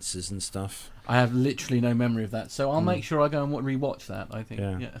and fences and stuff. I have literally no memory of that, so I'll make sure I go and rewatch that. I think.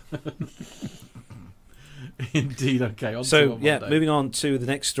 Yeah. Indeed. Okay. Moving on to the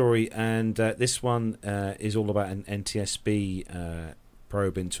next story, and this one is all about an NTSB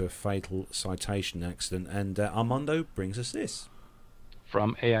probe into a fatal citation accident, and Armando brings us this.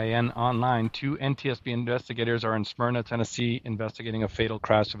 From AIN Online, 2 NTSB investigators are in Smyrna, Tennessee, investigating a fatal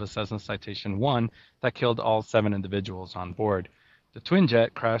crash of a Cessna Citation 1 that killed all 7 individuals on board. The twin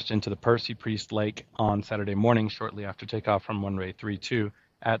jet crashed into the Percy Priest Lake on Saturday morning shortly after takeoff from runway 32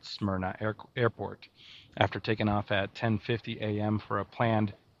 at Smyrna Airport. After taking off at 10:50 a.m. for a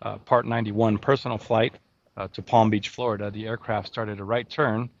planned Part 91 personal flight to Palm Beach, Florida, the aircraft started a right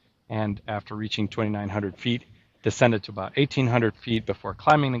turn and, after reaching 2,900 feet, descended to about 1,800 feet before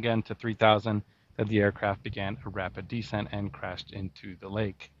climbing again to 3,000. Then the aircraft began a rapid descent and crashed into the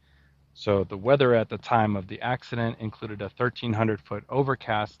lake. So the weather at the time of the accident included a 1,300-foot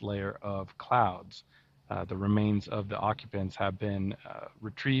overcast layer of clouds. The remains of the occupants have been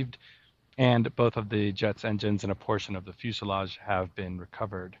retrieved, and both of the jet's engines and a portion of the fuselage have been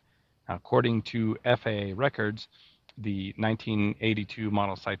recovered. Now, according to FAA records, the 1982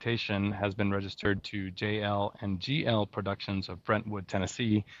 model Citation has been registered to JL and GL Productions of Brentwood,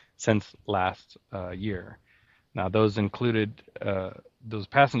 Tennessee, since last year. Now, those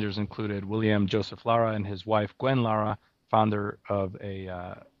passengers included William Joseph Lara and his wife Gwen Lara, founder of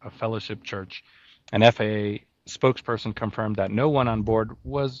a fellowship church. An FAA spokesperson confirmed that no one on board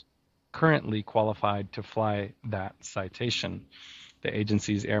was currently qualified to fly that Citation. The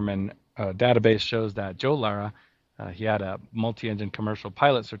agency's airman database shows that Joe Lara, he had a multi-engine commercial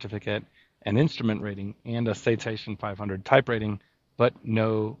pilot certificate, an instrument rating, and a Citation 500 type rating, but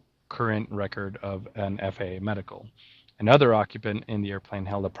no current record of an FAA medical. Another occupant in the airplane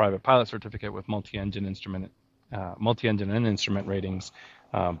held a private pilot certificate with multi-engine and instrument ratings,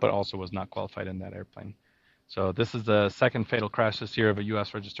 but also was not qualified in that airplane. So this is the second fatal crash this year of a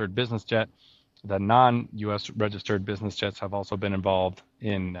U.S. registered business jet. The non-U.S. registered business jets have also been involved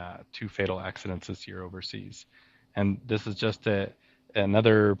in 2 fatal accidents this year overseas. And this is just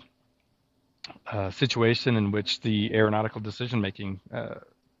another situation in which the aeronautical decision-making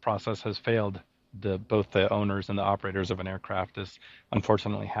process has failed both the owners and the operators of an aircraft. This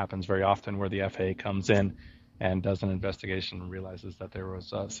unfortunately happens very often, where the FAA comes in and does an investigation and realizes that there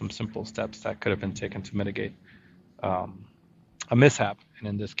was some simple steps that could have been taken to mitigate a mishap. And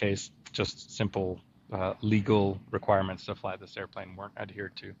in this case, just simple legal requirements to fly this airplane weren't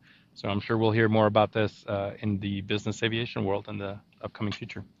adhered to. So I'm sure we'll hear more about this in the business aviation world in the upcoming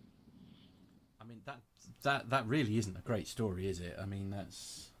future. I mean, that really isn't a great story, is it? I mean,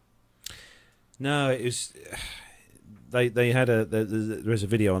 that's... No, it was... They had there's a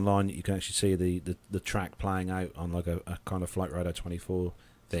video online that you can actually see the track playing out on like a kind of Flight Radar 24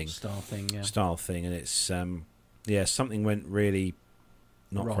 thing. Style thing, and it's something went really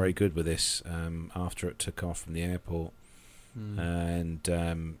not wrong. Very good with this after it took off from the airport. And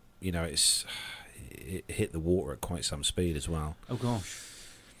it hit the water at quite some speed as well. Oh gosh.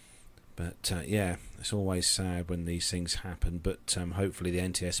 But it's always sad when these things happen. But hopefully the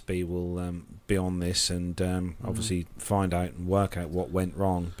NTSB will be on this and obviously find out and work out what went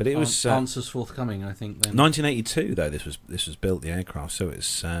wrong. But it was answers forthcoming, I think. Then 1982 though this was built, the aircraft, so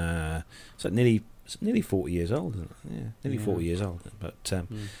it's nearly 40 years old, isn't it? Yeah, nearly 40 years old. But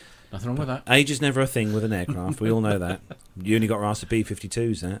nothing wrong with that. Age is never a thing with an aircraft. We all know that. You only got to ask the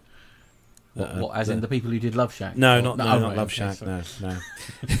B-52s that. What, as in the people who did Love Shack? No, not Love Shack. No.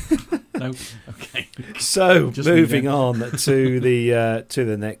 No. Okay. So moving on to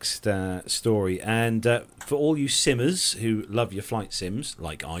the next story, and for all you simmers who love your flight sims,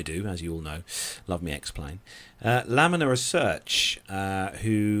 like I do, as you all know, love me X-Plane. Laminar Research,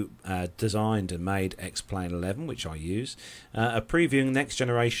 who designed and made X-Plane 11, which I use, are previewing next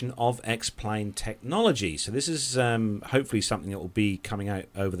generation of X-Plane technology. So this is hopefully something that will be coming out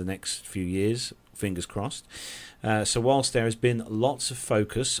over the next few years, fingers crossed. So whilst there has been lots of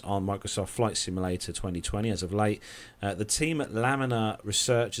focus on Microsoft Flight Simulator 2020 as of late, the team at Laminar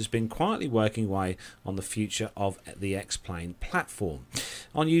Research has been quietly working away on the future of the X-Plane platform.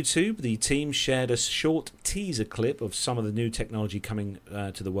 On YouTube, the team shared a short teaser clip of some of the new technology coming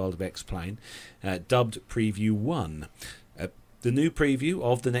to the world of X-Plane, dubbed Preview 1. The new preview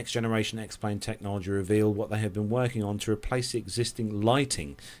of the next generation X-Plane technology revealed what they have been working on to replace the existing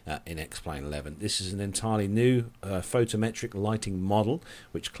lighting in X-Plane 11. This is an entirely new photometric lighting model,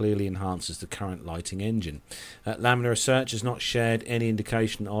 which clearly enhances the current lighting engine. Laminar Research has not shared any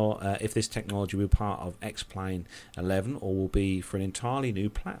indication or if this technology will be part of X-Plane 11 or will be for an entirely new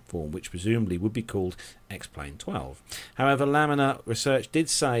platform, which presumably would be called X-Plane 12. However, Laminar Research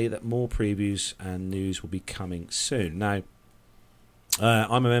did say that more previews and news will be coming soon. Now,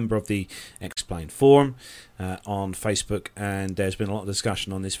 I'm a member of the X-Plane forum on Facebook, and there's been a lot of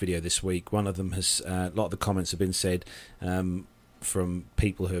discussion on this video this week. One of them has, a lot of the comments have been said, from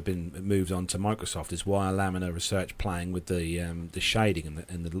people who have been moved on to Microsoft is why are Lamina Research playing with the shading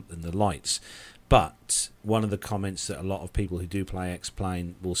and the lights. But one of the comments that a lot of people who do play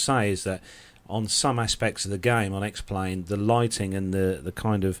X-Plane will say is that on some aspects of the game on X-Plane, the lighting and the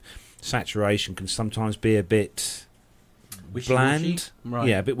kind of saturation can sometimes be a bit bland. Right.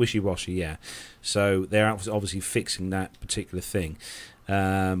 Yeah, a bit wishy-washy, yeah. So they're obviously fixing that particular thing.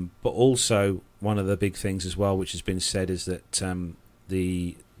 But also, one of the big things as well, which has been said, is that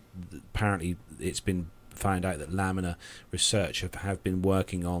apparently it's been found out that Lamina Research have been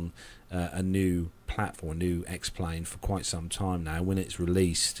working on a new platform, a new X-Plane, for quite some time now. When it's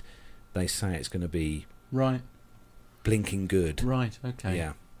released, they say it's going to be right, blinking good. Right. Okay.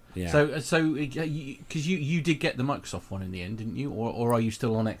 Yeah. Yeah. So because you did get the Microsoft one in the end, didn't you? Or are you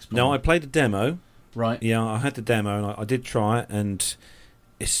still on X-Plane? No, I played a demo. Right. Yeah, I had the demo and I did try it, and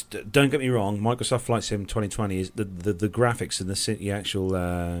don't get me wrong, Microsoft Flight Sim 2020 is the graphics and the actual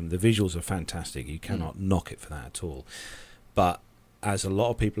the visuals are fantastic. You cannot knock it for that at all. But as a lot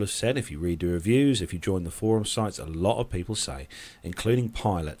of people have said, if you read the reviews, if you join the forum sites, a lot of people say, including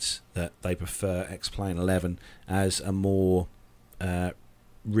pilots, that they prefer X-Plane 11 as a more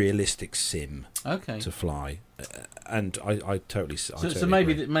realistic sim to fly. And I totally. So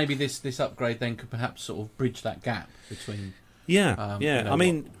maybe this upgrade then could perhaps sort of bridge that gap between. Yeah. I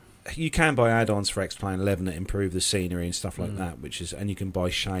mean, you can buy add-ons for X-Plane 11 that improve the scenery and stuff like that, and you can buy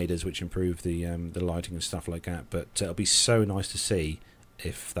shaders which improve the lighting and stuff like that. But it'll be so nice to see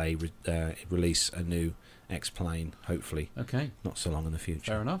if they release a new X-Plane, hopefully. Okay. Not so long in the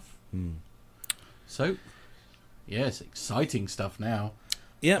future. Fair enough. So, yes, exciting stuff now.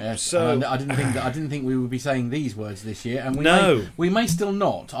 Yeah. Yes. So I didn't think we would be saying these words this year, and we may still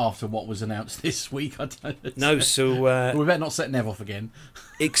not after what was announced this week. I don't know. No. So we better not set Nev off again.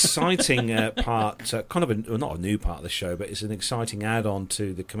 Exciting part, kind of not a new part of the show, but it's an exciting add-on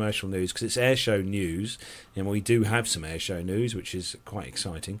to the commercial news because it's airshow news, and we do have some airshow news, which is quite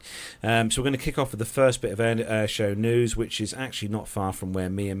exciting. So we're going to kick off with the first bit of airshow news, which is actually not far from where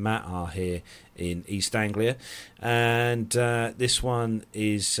me and Matt are here in East Anglia, and this one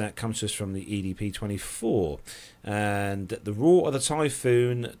is comes to us from the EDP24, and the roar of the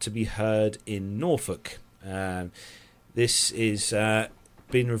Typhoon to be heard in Norfolk. This is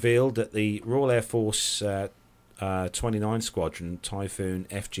been revealed that the Royal Air Force 29 Squadron Typhoon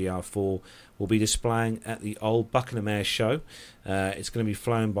FGR-4 will be displaying at the Old Buckingham Air Show. It's going to be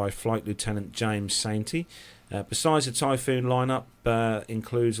flown by Flight Lieutenant James Sainty. Besides the Typhoon lineup,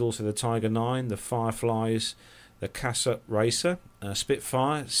 includes also the Tiger 9, the Fireflies, the Casa Racer,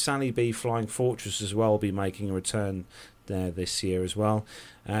 Spitfire, Sally B Flying Fortress as well will be making a return there this year as well,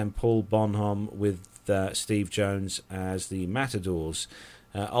 and Paul Bonhomme with Steve Jones as the Matadors.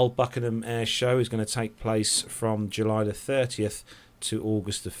 Old Buckingham Air Show is going to take place from July the 30th to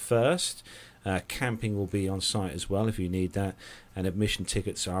August the 1st. Camping will be on site as well if you need that, and admission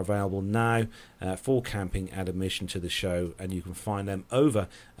tickets are available now for camping and admission to the show, and you can find them over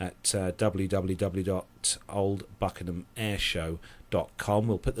at www.oldbuckinghamairshow.com.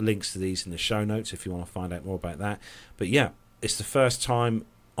 We'll put the links to these in the show notes if you want to find out more about that. But yeah, it's the first time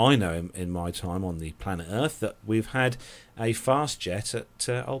I know in my time on the planet Earth that we've had a fast jet at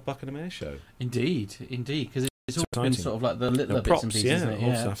Old Buckingham Air Show. Indeed, because it's all been sort of like the little bits and pieces, isn't it?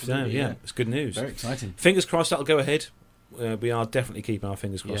 Yeah, it's good news. Very exciting. Fingers crossed that'll go ahead. We are definitely keeping our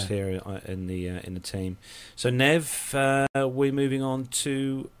fingers crossed here in the team. So Nev, we're moving on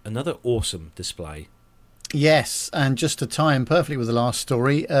to another awesome display. Yes, and just to tie in perfectly with the last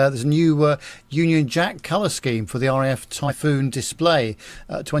story, there's a new Union Jack colour scheme for the RAF Typhoon display.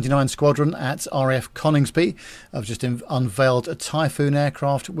 29 Squadron at RAF Coningsby have just unveiled a Typhoon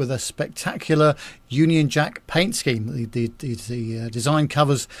aircraft with a spectacular Union Jack paint scheme. The design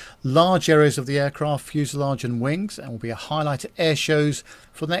covers large areas of the aircraft, fuselage and wings, and will be a highlight at air shows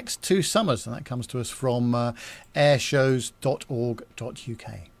for the next 2 summers. And that comes to us from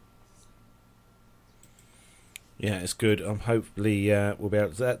airshows.org.uk. Yeah, it's good. Hopefully we'll be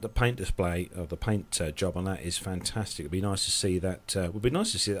able to. The paint display, or the paint job on that is fantastic. It'd be nice to see that. Would be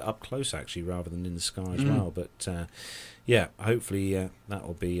nice to see that up close actually, rather than in the sky as well. But yeah, hopefully that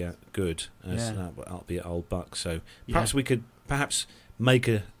will be good. That'll be at Old Buck. So perhaps we could make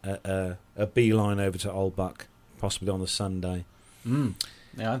a beeline over to Old Buck, possibly on the Sunday.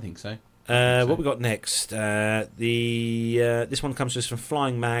 Yeah, I think so. What we got next? This one comes to us from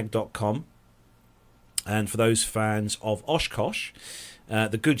FlyingMag.com. And for those fans of Oshkosh,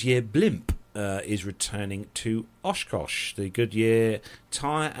 the Goodyear Blimp is returning to Oshkosh. The Goodyear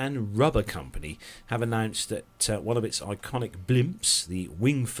Tyre and Rubber Company have announced that one of its iconic blimps, the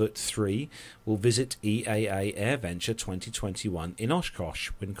Wingfoot 3, will visit EAA AirVenture 2021 in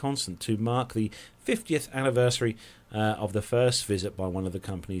Oshkosh, Wisconsin, to mark the 50th anniversary of the first visit by one of the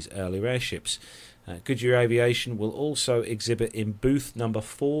company's earlier airships. Goodyear Aviation will also exhibit in booth number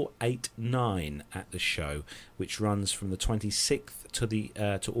 489 at the show, which runs from the 26th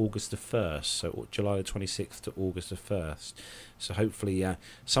to August the 1st, so July the 26th to August the 1st. So hopefully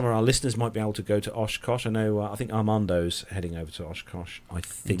some of our listeners might be able to go to Oshkosh. I know, I think Armando's heading over to Oshkosh, I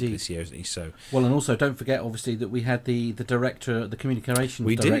think, Indeed. this year, isn't he? So, well, and also don't forget, obviously, that we had the director, the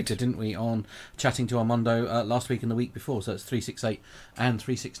communications director, didn't we, on chatting to Armando last week and the week before. So it's 368 and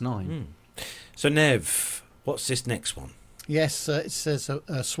 369. So Nev, what's this next one? Yes, it says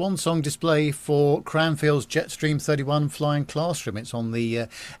a swan song display for Cranfield's Jetstream 31 flying classroom. It's on the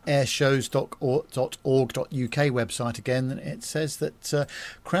airshows.org.uk website again. It says that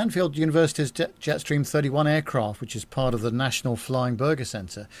Cranfield University's Jetstream 31 aircraft, which is part of the National Flying Burger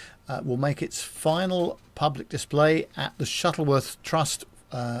Centre, will make its final public display at the Shuttleworth Trust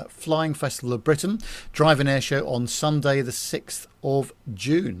Flying Festival of Britain Drive-In Air Show on Sunday the 6th of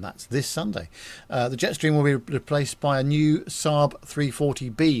June. That's this Sunday. The Jetstream will be replaced by a new Saab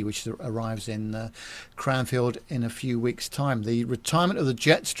 340B, which arrives in Cranfield in a few weeks' time. The retirement of the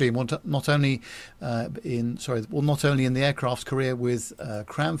Jetstream will not only in the aircraft's career with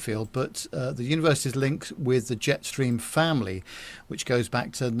Cranfield, but the university's linked with the Jetstream family, which goes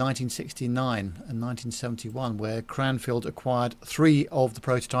back to 1969 and 1971, where Cranfield acquired 3 of the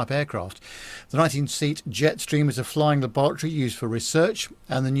prototype aircraft. The 19-seat Jetstream is a flying laboratory used for research,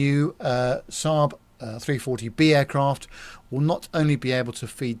 and the new Saab 340B aircraft will not only be able to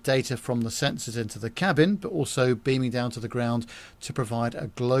feed data from the sensors into the cabin, but also beaming down to the ground to provide a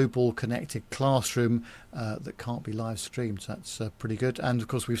global connected classroom that can't be live streamed. So that's pretty good. And of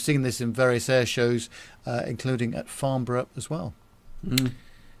course, we've seen this in various air shows, including at Farnborough as well.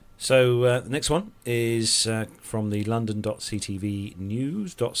 So the next one is from the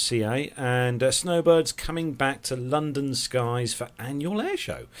london.ctvnews.ca, and Snowbirds coming back to London skies for annual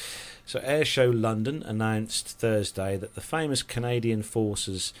airshow. So Airshow London announced Thursday that the famous Canadian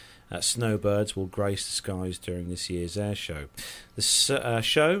Forces Snowbirds will grace the skies during this year's airshow. The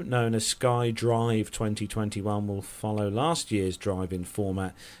show, known as Sky Drive 2021, will follow last year's drive-in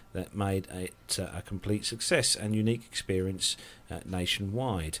format that made it a complete success and unique experience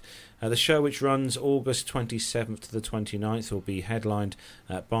nationwide. The show, which runs August 27th to the 29th, will be headlined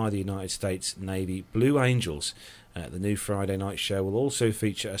by the United States Navy Blue Angels. The new Friday night show will also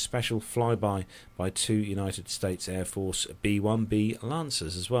feature a special flyby by 2 United States Air Force B-1B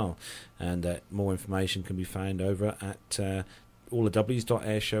Lancers as well. And more information can be found over at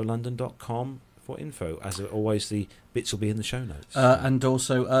allthews.airshowlondon.com for info. As always, the bits will be in the show notes. And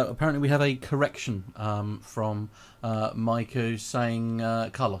also, apparently we have a correction from Mike, who's saying,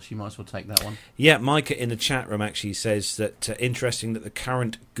 Carlos, you might as well take that one. Yeah, Micah in the chat room actually says that interesting that the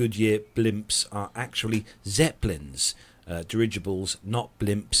current Goodyear blimps are actually Zeppelins, dirigibles, not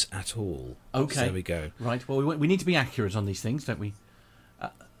blimps at all. Okay. So there we go. Right, well, we need to be accurate on these things, don't we?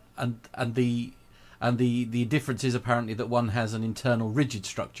 And the difference is apparently that one has an internal rigid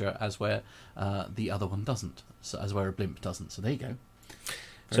structure, as where the other one doesn't, so as where a blimp doesn't. So there you go.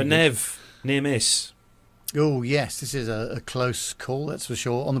 So Nev, near miss. Oh, yes, this is a close call, that's for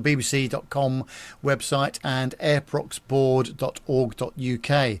sure. On the bbc.com website and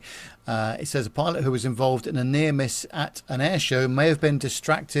airproxboard.org.uk. It says a pilot who was involved in a near miss at an air show may have been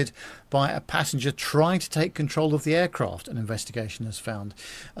distracted by a passenger trying to take control of the aircraft, an investigation has found.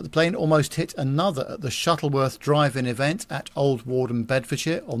 The plane almost hit another at the Shuttleworth Drive-In event at Old Warden,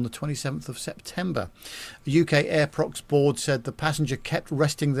 Bedfordshire on the 27th of September. The UK Airprox board said the passenger kept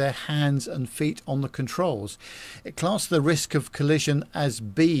resting their hands and feet on the controls. It classed the risk of collision as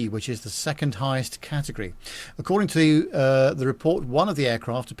B, which is the second highest category. According to the report, one of the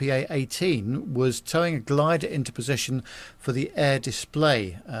aircraft, a PA-18, was towing a glider into position for the air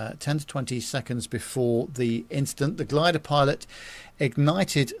display. 10 to 20 seconds before the incident, the glider pilot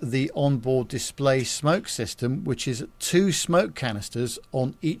ignited the onboard display smoke system, which is 2 smoke canisters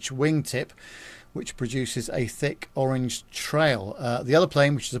on each wingtip, which produces a thick orange trail. The other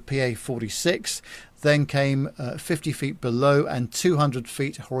plane, which is a PA-46, then came 50 feet below and 200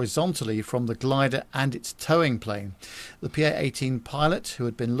 feet horizontally from the glider and its towing plane. The PA-18 pilot, who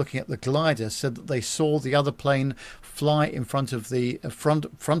had been looking at the glider, said that they saw the other plane fly in front of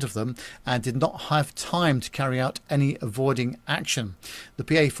them and did not have time to carry out any avoiding action. The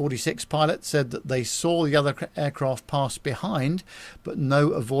PA-46 pilot said that they saw the other aircraft pass behind, but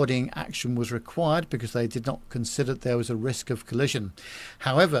no avoiding action was required because they did not consider there was a risk of collision.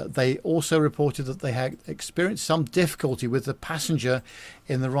 However, they also reported that they had experienced some difficulty with the passenger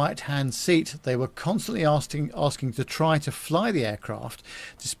in the right-hand seat. They were constantly asking to try to fly the aircraft,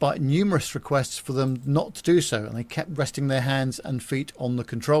 despite numerous requests for them not to do so, and they kept resting their hands and feet on the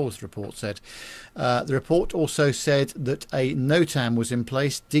controls, the report said. The report also said that a NOTAM was in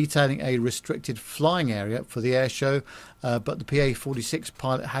place detailing a restricted flying area for the air show, but the PA-46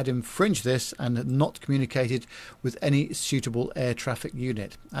 pilot had infringed this and had not communicated with any suitable air traffic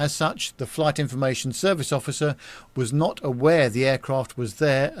unit. As such, the Flight Information Service officer was not aware the aircraft was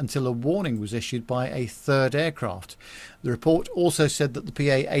there until a warning was issued by a third aircraft. The report also said that the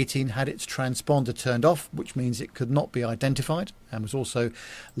PA-18 had its transponder turned off, which means it could not be identified, and was also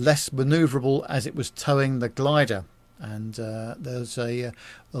less manoeuvrable as it was towing the glider. And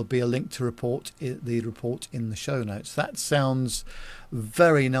there'll be a link to the report in the show notes. That sounds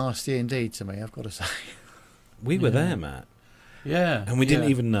very nasty indeed to me, I've got to say. We were there, Matt. Yeah. And we didn't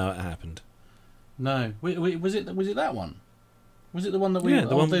even know it happened. No. Was it that one? Was it the one that we... Yeah,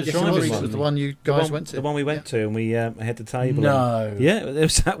 the one yes, it was the one you guys went to. The one we went to, and we had the table. No. Yeah, it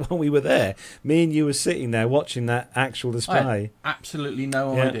was that one we were there. Me and you were sitting there watching that actual display. I had absolutely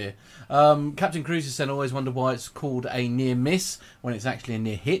no idea. Captain Cruiser said, always wonder why it's called a near miss when it's actually a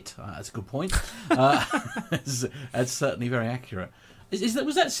near hit. That's a good point. That's certainly very accurate.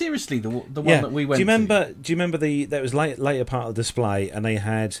 Was that seriously the one that we went to? Do you remember that was later part of the display, and they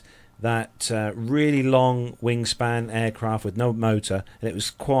had that really long wingspan aircraft with no motor, and it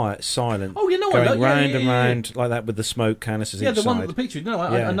was quiet, silent. Oh, going round and round like that with the smoke canisters each side. Yeah, the one with the picture. No,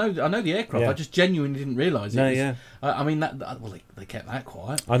 I know the aircraft. Yeah. I just genuinely didn't realise it. No, was, yeah. I mean, they kept that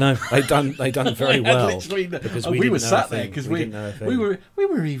quiet. I know they done very well because we were sat there because we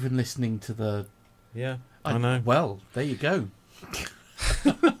were even listening to the. Yeah, I know. Well, there you go.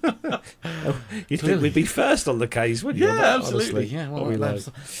 You'd think we'd be first on the case, wouldn't you? Yeah, absolutely. Honestly. Yeah, well,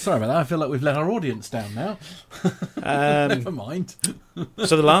 sorry about that. I feel like we've let our audience down now. Never mind.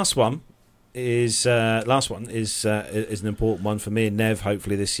 So the last one is an important one for me and Nev,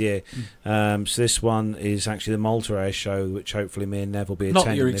 hopefully this year. So this one is actually the Malta Air Show, which hopefully me and Nev will be attending.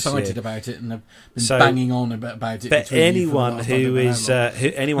 Not you're excited about it and have been banging on about it. But anyone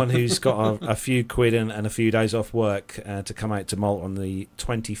who's got a few quid and a few days off work to come out to Malta on the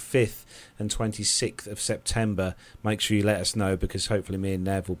 25th and 26th of September, make sure you let us know, because hopefully me and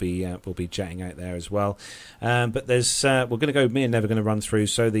Nev will be chatting out there as well. But there's we're going to go. Me and Nev are going to run through.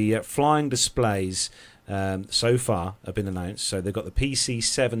 So the flying displays so far have been announced. So they've got the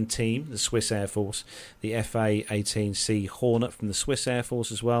PC-7 team, the Swiss Air Force, the FA-18C Hornet from the Swiss Air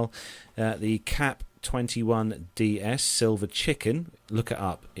Force as well, the CAP 21DS Silver Chicken. Look it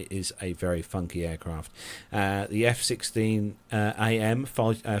up, it is a very funky aircraft. The F-16 AM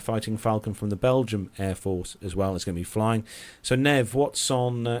Fighting Falcon from the Belgium Air Force as well is going to be flying. So Nev, what's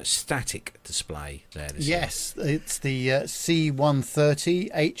on static display there this year? Yes, it's the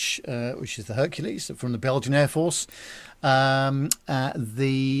C-130H, which is the Hercules from the Belgian Air Force.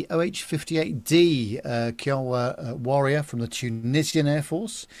 The OH-58D Kiowa Warrior from the Tunisian Air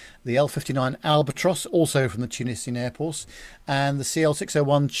Force, the L-59 Albatross also from the Tunisian Air Force, and the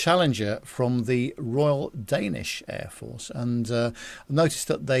CL-601 Challenger from the Royal Danish Air Force. And I've noticed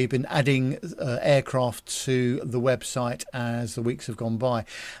that they've been adding aircraft to the website as the weeks have gone by.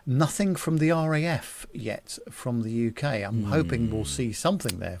 Nothing from the RAF yet from the UK. I'm hoping we'll see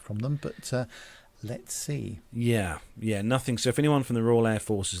something there from them, but let's see. Yeah, nothing. So if anyone from the Royal Air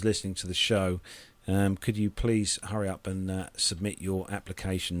Force is listening to the show, could you please hurry up and submit your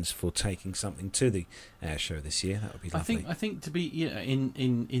applications for taking something to the air show this year? That would be lovely. I think to be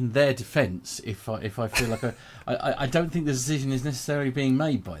in their defence, if I feel like I don't think the decision is necessarily being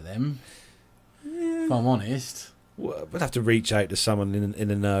made by them. Yeah. If I'm honest, we'll have to reach out to someone in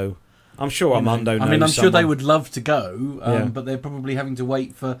the know. I'm sure Armando knows. I mean, I'm sure someone. they would love to go, but they're probably having to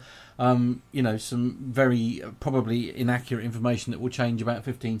wait for some very probably inaccurate information that will change about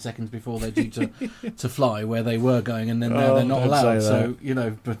 15 seconds before they're due to fly where they were going, and then now they're not allowed. So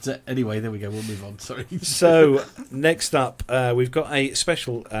but anyway, there we go. We'll move on. Sorry. So next up, we've got a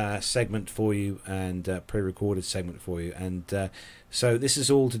special segment for you and pre-recorded segment for you, and so this is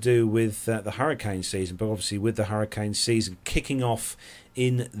all to do with the hurricane season, but obviously with the hurricane season kicking off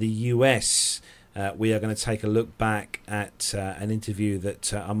in the US. we are going to take a look back at an interview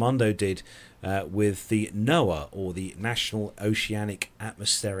that Armando did with the NOAA, or the National Oceanic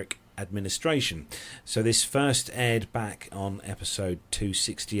Atmospheric Administration. So this first aired back on episode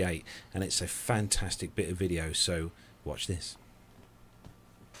 268, and it's a fantastic bit of video, so watch this.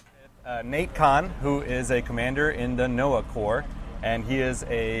 Nate Kahn, who is a commander in the NOAA Corps, and he is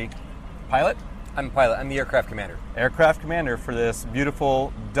a pilot? I'm a pilot. I'm the aircraft commander. Aircraft commander for this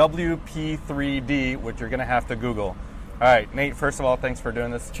beautiful WP3D, which you're going to have to Google. All right, Nate, first of all, thanks for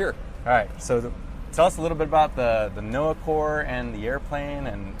doing this. Sure. All right, so tell us a little bit about the NOAA Corps and the airplane,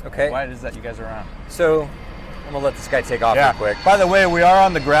 and why it is that you guys are on. So I'm going to let this guy take off real quick. By the way, we are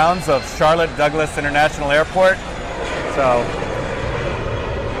on the grounds of Charlotte Douglas International Airport, so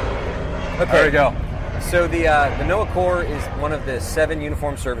there we go. So the NOAA Corps is one of the 7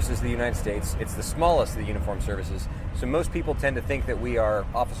 uniformed services of the United States. It's the smallest of the uniformed services. So most people tend to think that we are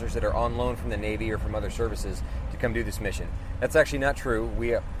officers that are on loan from the Navy or from other services to come do this mission. That's actually not true.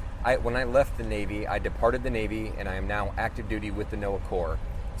 When I left the Navy, I departed the Navy, and I am now active duty with the NOAA Corps.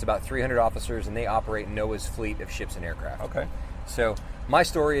 It's about 300 officers, and they operate NOAA's fleet of ships and aircraft. Okay. So my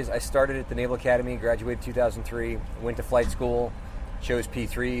story is I started at the Naval Academy, graduated 2003, went to flight school, chose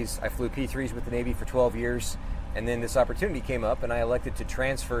P3s. I flew P3s with the Navy for 12 years, and then this opportunity came up, and I elected to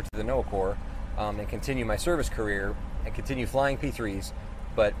transfer to the NOAA Corps and continue my service career and continue flying P3s,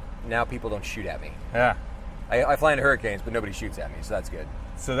 but now people don't shoot at me. Yeah. I fly into hurricanes, but nobody shoots at me, so that's good.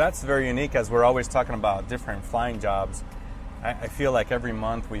 So that's very unique, as we're always talking about different flying jobs. I feel like every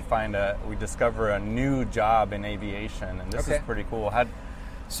month we discover a new job in aviation, and this is pretty cool.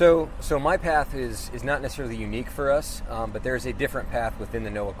 So my path is not necessarily unique for us, but there's a different path within the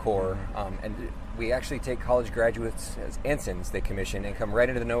NOAA Corps, and we actually take college graduates as ensigns they commission and come right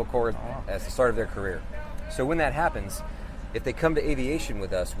into the NOAA Corps as the start of their career. So when that happens, if they come to aviation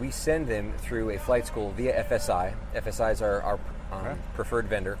with us, we send them through a flight school via FSI. FSI is our preferred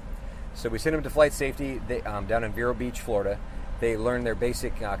vendor. So we send them to flight safety down in Vero Beach, Florida. They learn their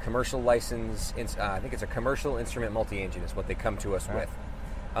basic commercial license. I think it's a commercial instrument multi-engine is what they come to us with.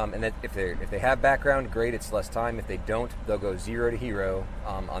 And that if they have background, great, it's less time. If they don't, they'll go 0 to hero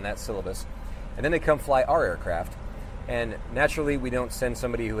on that syllabus. And then they come fly our aircraft. And naturally, we don't send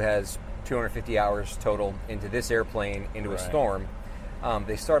somebody who has 250 hours total into this airplane into a storm.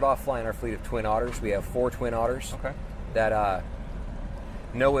 They start off flying our fleet of Twin Otters. We have 4 Twin Otters that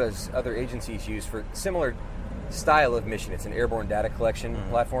NOAA's other agencies use for similar style of mission. It's an airborne data collection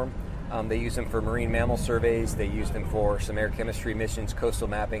platform. They use them for marine mammal surveys. They use them for some air chemistry missions, coastal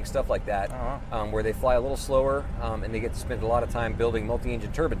mapping, stuff like that, where they fly a little slower and they get to spend a lot of time building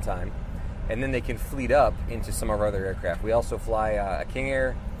multi-engine turbine time. And then they can fleet up into some of our other aircraft. We also fly a King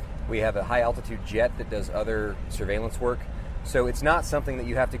Air. We have a high-altitude jet that does other surveillance work. So it's not something that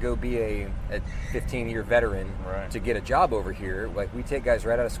you have to go be a 15-year veteran to get a job over here. Like, we take guys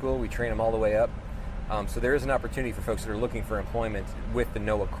right out of school. We train them all the way up. So there is an opportunity for folks that are looking for employment with the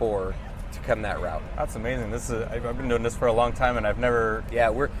NOAA Corps to come that route. That's amazing. I've been doing this for a long time, and I've never. Yeah,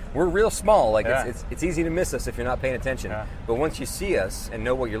 we're real small. Like it's easy to miss us if you're not paying attention. Yeah. But once you see us and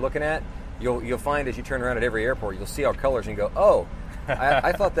know what you're looking at, you'll find as you turn around at every airport, you'll see our colors and go, oh,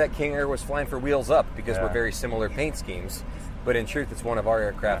 I thought that King Air was flying for Wheels Up because we're very similar paint schemes. But in truth, it's one of our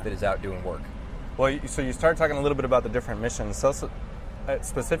aircraft that is out doing work. Well, so you start talking a little bit about the different missions. So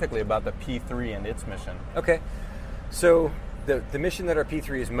specifically about the P3 and its mission. Okay. So the mission that our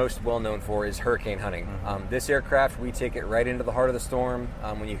P3 is most well known for is hurricane hunting. This aircraft, we take it right into the heart of the storm.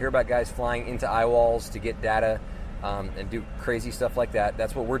 When you hear about guys flying into eye walls to get data and do crazy stuff like that,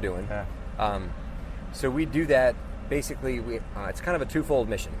 that's what we're doing. Yeah. So we do that. Basically, it's kind of a twofold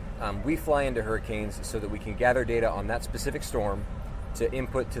mission. We fly into hurricanes so that we can gather data on that specific storm to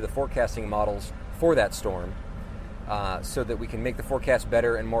input to the forecasting models for that storm so that we can make the forecast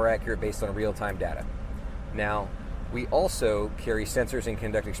better and more accurate based on real-time data. Now, we also carry sensors and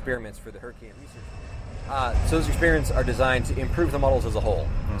conduct experiments for the hurricane research. So those experiments are designed to improve the models as a whole.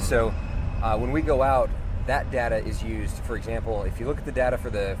 So when we go out, that data is used. For example, if you look at the data for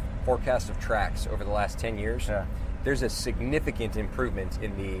the forecast of tracks over the last 10 years, there's a significant improvement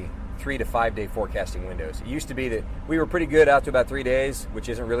in the 3 to 5 day forecasting windows. It used to be that we were pretty good out to about 3 days, which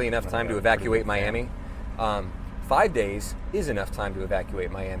isn't really enough time to evacuate Miami. 5 days is enough time to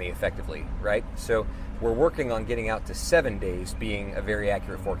evacuate Miami effectively, right? So we're working on getting out to 7 days being a very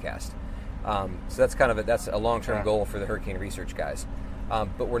accurate forecast. So that's a long-term goal for the hurricane research guys.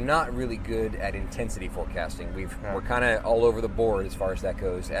 But we're not really good at intensity forecasting. We're kind of all over the board as far as that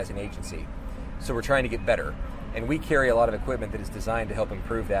goes as an agency. So we're trying to get better. And we carry a lot of equipment that is designed to help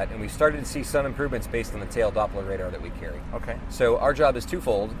improve that. And we've started to see some improvements based on the tail Doppler radar that we carry. Okay. So our job is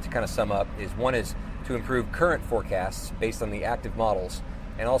twofold, to kind of sum up. One is to improve current forecasts based on the active models,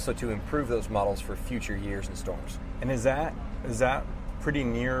 and also to improve those models for future years and storms. And is that pretty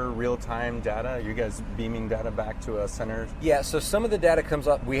near real-time data? Are you guys beaming data back to a center? Yeah, so some of the data comes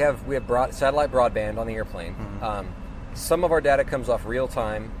up. We have satellite broadband on the airplane. Some of our data comes off real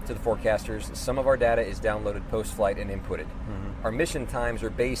time to the forecasters. Some of our data is downloaded post-flight and inputted. Our mission times are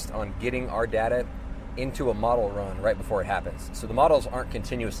based on getting our data into a model run right before it happens. So the models aren't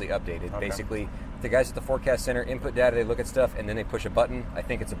continuously updated. Okay. Basically, the guys at the forecast center input data, they look at stuff, and then they push a button. I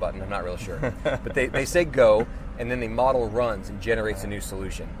think it's a button, I'm not real sure. But they say go, and then the model runs and generates a new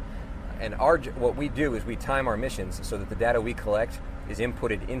solution. And what we do is we time our missions so that the data we collect is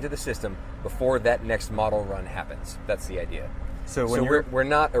inputted into the system before that next model run happens. That's the idea. So we're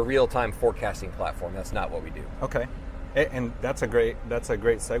not a real-time forecasting platform. That's not what we do. Okay. And that's a great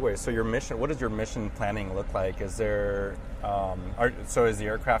segue. So your mission, what does your mission planning look like? Is there, so is the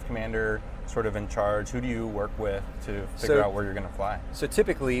aircraft commander sort of in charge? Who do you work with to figure out where you're going to fly? So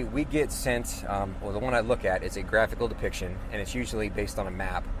typically we get sent, the one I look at is a graphical depiction, and it's usually based on a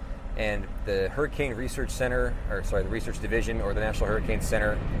map. And the Hurricane Research Center, the Research Division or the National Hurricane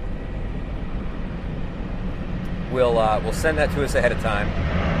Center will send that to us ahead of time.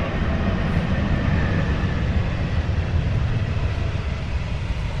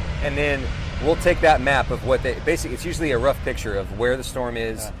 And then we'll take that map of basically it's usually a rough picture of where the storm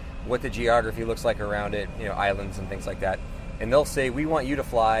is, what the geography looks like around it, islands and things like that. And they'll say, we want you to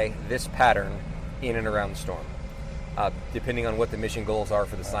fly this pattern in and around the storm, depending on what the mission goals are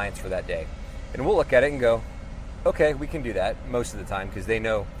for the science for that day. And we'll look at it and go, okay, we can do that most of the time, because they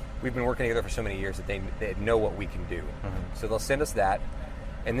know we've been working together for so many years that they know what we can do. So they'll send us that,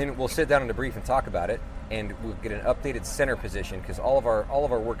 and then we'll sit down and debrief and talk about it, and we'll get an updated center position, because all of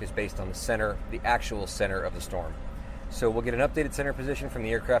our work is based on the actual center of the storm. So we'll get an updated center position from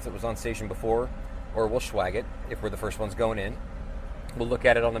the aircraft that was on station before, or we'll swag it if we're the first ones going in. We'll look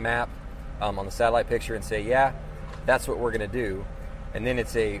at it on the map, on the satellite picture, and say, yeah, that's what we're going to do. And then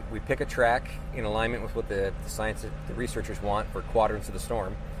we pick a track in alignment with what the researchers want for quadrants of the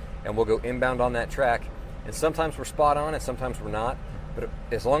storm, and we'll go inbound on that track. And sometimes we're spot on, and sometimes we're not. But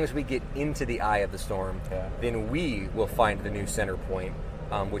as long as we get into the eye of the storm, then we will find the new center point,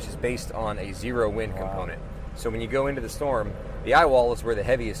 which is based on a zero wind component. So when you go into the storm, the eye wall is where the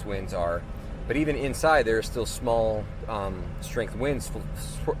heaviest winds are, but even inside there are still small strength winds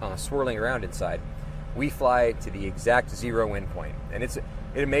swirling around inside. We fly to the exact zero wind point, and it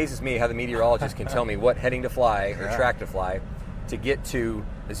amazes me how the meteorologist can tell me what heading to fly or track to fly to get to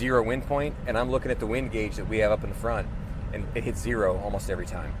a zero wind point, and I'm looking at the wind gauge that we have up in the front, and it hits zero almost every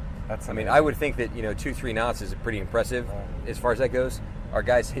time. I would think that 2-3 knots is pretty impressive as far as that goes. Our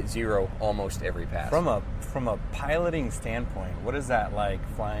guys hit zero almost every pass. From a piloting standpoint, what is that like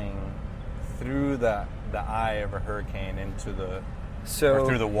flying through the eye of a hurricane into the or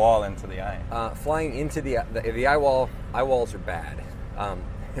through the wall into the eye? Flying into the eye wall. Eye walls are bad.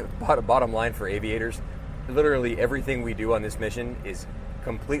 Bottom line for aviators, literally everything we do on this mission is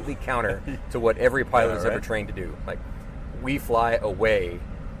completely counter to what every pilot is ever trained to do. Like, we fly away.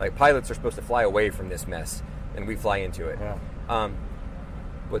 Like, pilots are supposed to fly away from this mess, and we fly into it.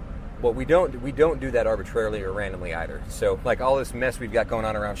 But we don't do that arbitrarily or randomly either. So, like, all this mess we've got going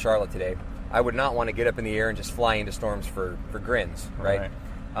on around Charlotte today, I would not want to get up in the air and just fly into storms for grins, right?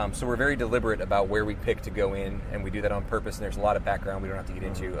 So we're very deliberate about where we pick to go in, and we do that on purpose, and there's a lot of background we don't have to get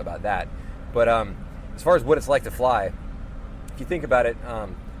into about that. But as far as what it's like to fly, if you think about it,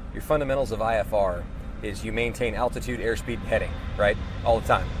 your fundamentals of IFR is you maintain altitude, airspeed, and heading, right? All the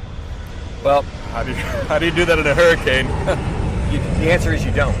time. Well, how do you do that in a hurricane? The answer is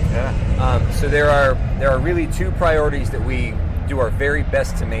you don't. So there are really two priorities that we do our very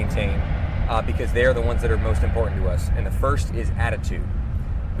best to maintain because they are the ones that are most important to us. And the first is attitude.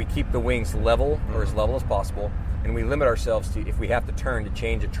 We keep the wings level or as level as possible, and we limit ourselves to, if we have to turn to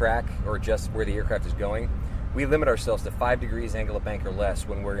change a track or adjust where the aircraft is going, we limit ourselves to 5 degrees angle of bank or less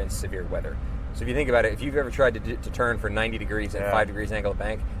when we're in severe weather. So if you think about it, if you've ever tried to turn for 90 degrees at 5 degrees angle of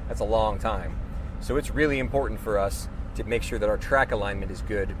bank, that's a long time. So it's really important for us to make sure that our track alignment is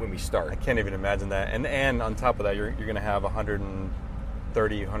good when we start. I can't even imagine that. And on top of that, you're going to have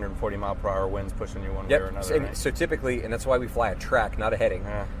 130, 140 mile per hour winds pushing you one way or another. Right? So typically, and that's why we fly a track, not a heading.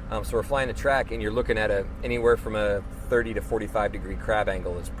 So we're flying a track, and you're looking at anywhere from a 30 to 45 degree crab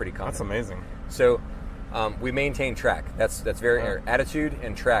angle is pretty common. That's amazing. So we maintain track. That's very attitude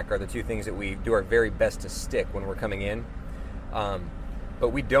and track are the two things that we do our very best to stick when we're coming in. but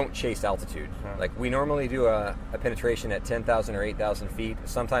we don't chase altitude. Like we normally do a penetration at 10,000 or 8,000 feet,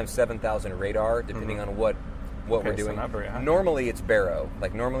 sometimes 7,000 radar, depending on what we're doing. So not very high. Normally it's baro.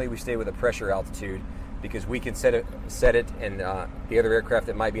 Like normally we stay with a pressure altitude because we can set it, and the other aircraft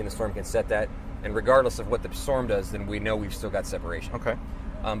that might be in the storm can set that. And regardless of what the storm does, then we know we've still got separation. Okay.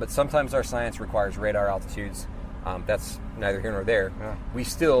 But sometimes our science requires radar altitudes. That's neither here nor there. Yeah. We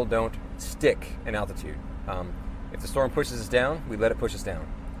still don't stick an altitude. If the storm pushes us down, we let it push us down.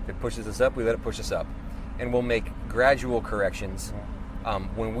 If it pushes us up, we let it push us up. And we'll make gradual corrections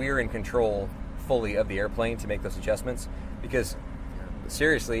when we're in control fully of the airplane to make those adjustments. Because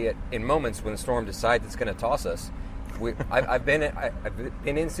seriously, in moments when the storm decides it's going to toss us, I've been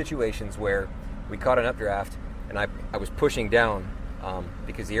in situations where we caught an updraft and I was pushing down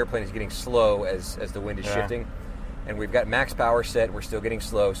because the airplane is getting slow as the wind is shifting. And we've got max power set, we're still getting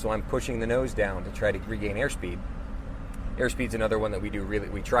slow, so I'm pushing the nose down to try to regain airspeed. Airspeed's another one that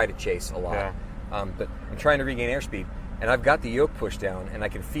we try to chase a lot. Yeah. But I'm trying to regain airspeed, and I've got the yoke pushed down, and I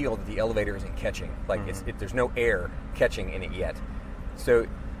can feel that the elevator isn't catching. Like there's no air catching in it yet. So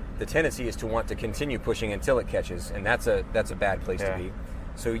the tendency is to want to continue pushing until it catches, and that's a bad place to be.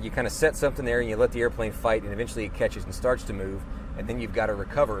 So you kind of set something there, and you let the airplane fight, and eventually it catches and starts to move, and then you've got to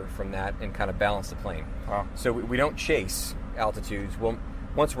recover from that and kind of balance the plane. Wow. So we don't chase altitudes.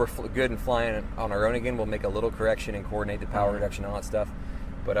 Once we're good and flying on our own again, we'll make a little correction and coordinate the power reduction and all that stuff.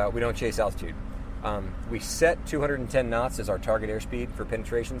 But we don't chase altitude. We set 210 knots as our target airspeed for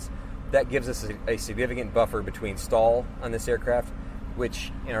penetrations. That gives us a significant buffer between stall on this aircraft,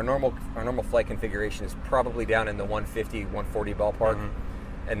 which in our normal flight configuration is probably down in the 150, 140 ballpark.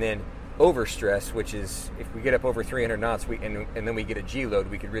 And then overstress, which is if we get up over 300 knots and then we get a G load,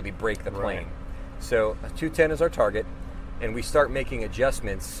 we could really break the plane. Right. So 210 is our target, and we start making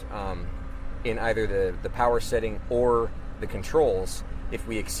adjustments in either the power setting or the controls if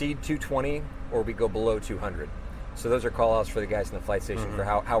we exceed 220 or we go below 200. So those are call outs for the guys in the flight station for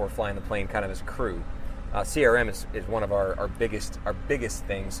how we're flying the plane kind of as a crew. CRM is one of our biggest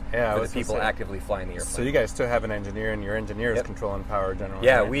things for the people actively flying the airplane. So you guys still have an engineer, and your engineer is controlling power generally.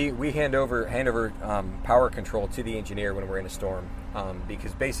 Yeah, right? we hand over power control to the engineer when we're in a storm,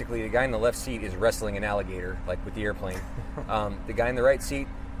 because basically the guy in the left seat is wrestling an alligator, like with the airplane. The guy in the right seat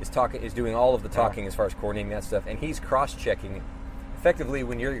is doing all of the talking as far as coordinating that stuff, and he's cross-checking. Effectively,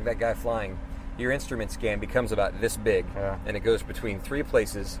 when you're that guy flying, your instrument scan becomes about this big, and it goes between 3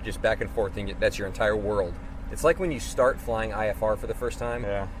 places, just back and forth, and that's your entire world. It's like when you start flying IFR for the first time,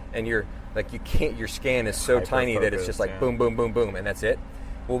 and you're like, your scan is so tiny that it's just like boom, boom, boom, boom, and that's it.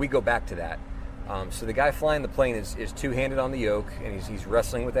 Well, we go back to that. So the guy flying the plane is two-handed on the yoke, and he's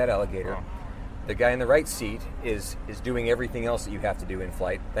wrestling with that alligator. The guy in the right seat is doing everything else that you have to do in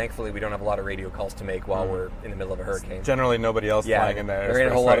flight. Thankfully, we don't have a lot of radio calls to make while we're in the middle of a hurricane. Generally, nobody else flying in that airspace. There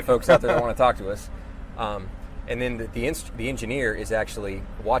ain't a whole lot of folks out there that want to talk to us. And then the engineer is actually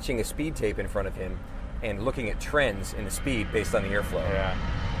watching a speed tape in front of him and looking at trends in the speed based on the airflow. Yeah.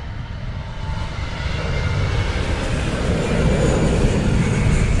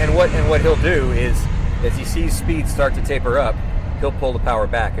 And what he'll do is, as he sees speed start to taper up, he'll pull the power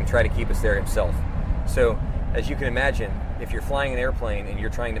back and try to keep us there himself. So, as you can imagine, if you're flying an airplane and you're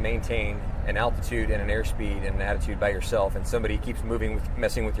trying to maintain an altitude and an airspeed and an attitude by yourself, and somebody keeps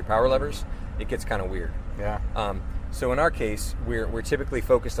messing with your power levers, it gets kind of weird. Yeah. So in our case, we're typically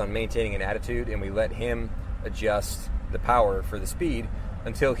focused on maintaining an attitude, and we let him adjust the power for the speed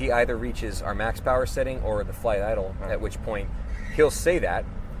until he either reaches our max power setting or the flight idle, at which point he'll say that,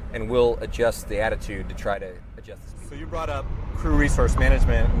 and we'll adjust the attitude to try to adjust the speed. So you brought up crew resource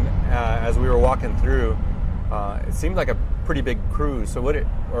management, and as we were walking through, it seemed like a pretty big crew. So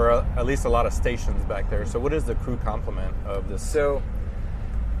or at least a lot of stations back there. So what is the crew complement of this? So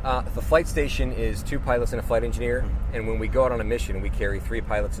the flight station is 2 pilots and a flight engineer, and when we go out on a mission, we carry 3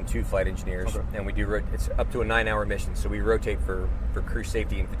 pilots and 2 flight engineers, and we do it's up to a 9-hour mission. So we rotate for crew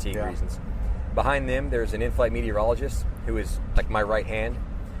safety and fatigue reasons. Behind them, there's an in-flight meteorologist who is like my right hand.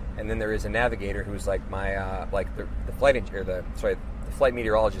 And then there is a navigator who's like my the flight engineer, the flight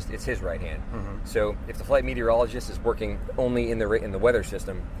meteorologist. It's his right hand. So if the flight meteorologist is working only in the weather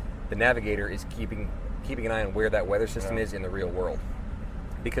system, the navigator is keeping an eye on where that weather system is in the real world.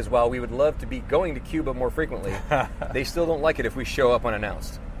 Because while we would love to be going to Cuba more frequently, they still don't like it if we show up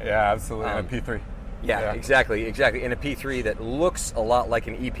unannounced. Yeah, absolutely. A P3. Yeah, exactly. In a P3 that looks a lot like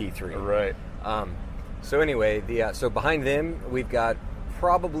an EP3. Right. So anyway, so behind them we've got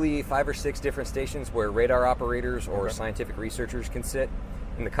probably 5 or 6 different stations where radar operators or scientific researchers can sit,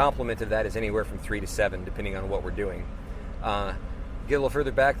 and the complement of that is anywhere from 3 to 7, depending on what we're doing. Get a little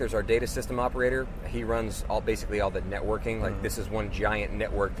further back, there's our data system operator. He runs basically all the networking. Like this is one giant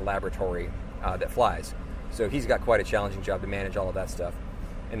networked laboratory that flies. So he's got quite a challenging job to manage all of that stuff.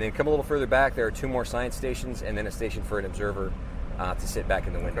 And then come a little further back, there are 2 more science stations and then a station for an observer to sit back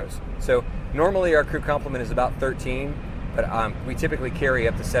in the windows. So normally our crew complement is about 13, but we typically carry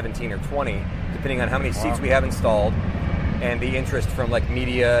up to 17 or 20, depending on how many seats we have installed and the interest from like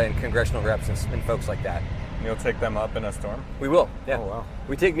media and congressional reps and folks like that. You'll take them up in a storm? We will, yeah. Oh, wow.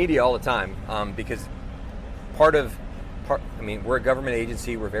 We take media all the time because I mean, we're a government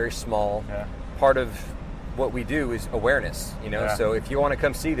agency, we're very small. Yeah. Part of what we do is awareness, you know? Yeah. So if you want to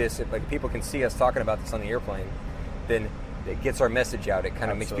come see this, if like people can see us talking about this on the airplane, then it gets our message out. It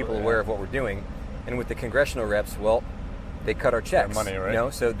kind of makes people aware of what we're doing. And with the congressional reps, well, they cut our checks. Their money, right? You know?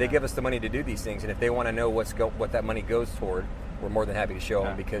 So they give us the money to do these things. And if they want to know what that money goes toward, we're more than happy to show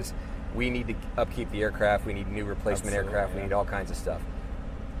them because we need to upkeep the aircraft. We need new replacement aircraft. We need all kinds of stuff.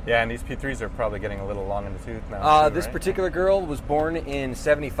 Yeah, and these P3s are probably getting a little long in the tooth now. This particular girl was born in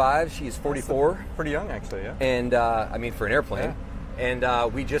 75. She's 44. Pretty young, actually, yeah. And, I mean, for an airplane. Yeah.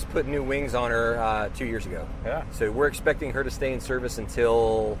 And we just put new wings on her 2 years ago. Yeah. So we're expecting her to stay in service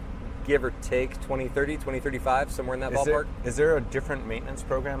until, give or take, 2030, 2035, somewhere in that ballpark. Is there a different maintenance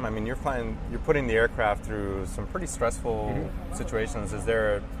program? I mean, you're putting the aircraft through some pretty stressful situations. Is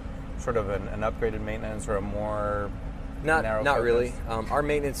there sort of an upgraded maintenance or a more not really. Our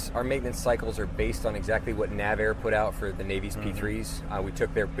maintenance cycles are based on exactly what NavAir put out for the Navy's P3s. We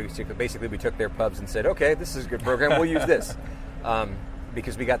took their pubs and said, okay, this is a good program, we'll use this.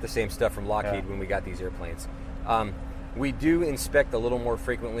 Because we got the same stuff from Lockheed when we got these airplanes. We do inspect a little more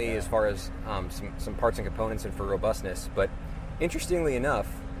frequently as far as some parts and components and for robustness, but interestingly enough,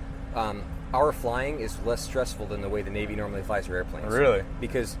 our flying is less stressful than the way the Navy normally flies their airplanes. Really?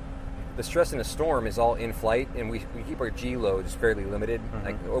 Because the stress in a storm is all in flight, and we keep our G loads fairly limited,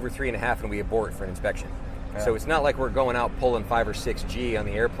 like over 3.5, and we abort for an inspection. Yeah. So it's not like we're going out pulling 5 or 6 G on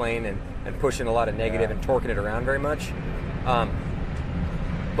the airplane and pushing a lot of negative and torquing it around very much.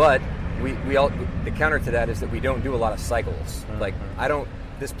 But the counter to that is that we don't do a lot of cycles. Like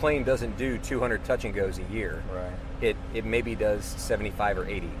this plane doesn't do 200 touch and goes a year. Right. It maybe does 75 or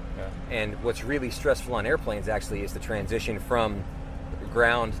 80. Yeah. And what's really stressful on airplanes actually is the transition from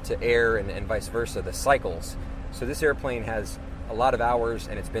ground to air and vice versa, the cycles. So this airplane has a lot of hours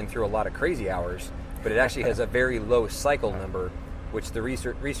and it's been through a lot of crazy hours, but it actually has a very low cycle number, which the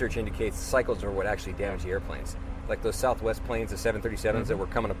research indicates cycles are what actually damage the airplanes. Like those Southwest planes, the 737s that were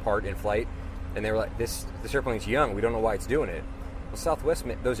coming apart in flight, and they were like, this airplane's young, we don't know why it's doing it. Well, Southwest,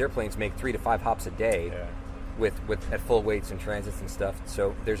 those airplanes make 3 to 5 hops a day with at full weights and transits and stuff.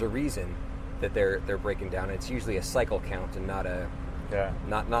 So there's a reason that they're breaking down. It's usually a cycle count and not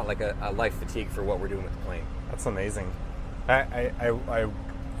not like a life fatigue for what we're doing with the plane. That's amazing. I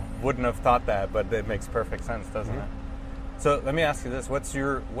wouldn't have thought that, but it makes perfect sense, doesn't it? So let me ask you this: what's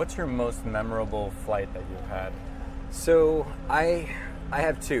your most memorable flight that you've had? So I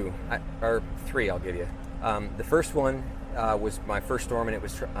have 2 or 3. I'll give you. The first one was my first storm, and it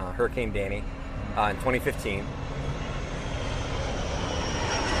was Hurricane Danny in 2015.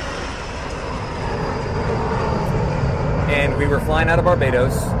 And we were flying out of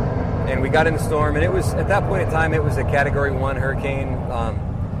Barbados, and we got in the storm, and it was, at that point in time, it was a Category 1 hurricane.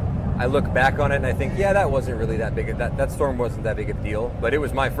 I look back on it, and I think, that wasn't really that big. That storm wasn't that big of a deal, but it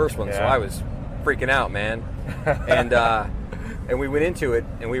was my first one, so I was freaking out, man. And we went into it,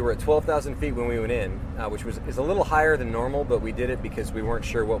 and we were at 12,000 feet when we went in, which is a little higher than normal, but we did it because we weren't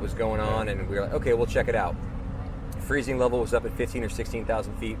sure what was going on, and we were like, okay, we'll check it out. Freezing level was up at 15 or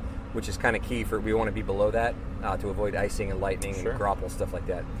 16,000 feet, which is kind of key we want to be below that to avoid icing and lightning and grapple, stuff like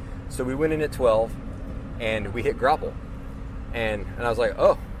that. So we went in at 12, and we hit grapple. And I was like,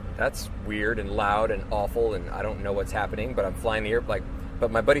 oh, that's weird and loud and awful, and I don't know what's happening, but I'm flying the airplane.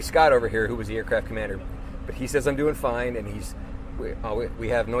 But my buddy Scott over here, who was the aircraft commander, but he says I'm doing fine, and we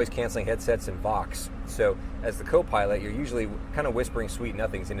have noise-canceling headsets and Vox. So as the co-pilot, you're usually kind of whispering sweet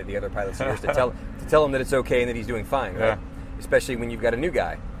nothings into the other pilot's ears to tell him that it's okay and that he's doing fine, right? Especially when you've got a new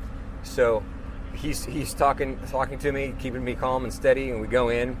guy. So he's talking to me, keeping me calm and steady, and we go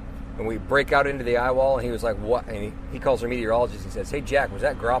in, and we break out into the eye wall, and he was like, what? And he calls our meteorologist and says, hey, Jack, was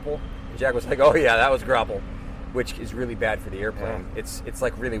that grapple? And Jack was like, oh, yeah, that was grapple, which is really bad for the airplane. Yeah. It's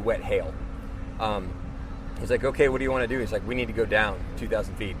like really wet hail. He's like, okay, what do you want to do? He's like, we need to go down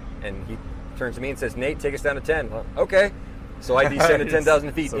 2,000 feet. And he turns to me and says, Nate, take us down to 10. Well, okay. So I descend to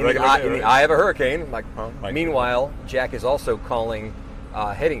 10,000 feet in the eye of a hurricane. Meanwhile, Jack is also calling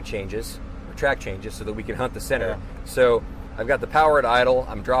heading changes, or track changes, so that we can hunt the center. Yeah. So I've got the power at idle.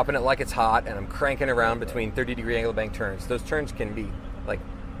 I'm dropping it like it's hot, and I'm cranking around between 30-degree angle bank turns. Those turns can be like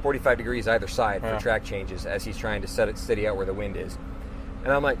 45 degrees either side for track changes as he's trying to set it steady out where the wind is.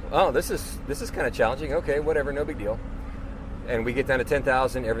 And I'm like, oh, this is kind of challenging. Okay, whatever, no big deal. And we get down to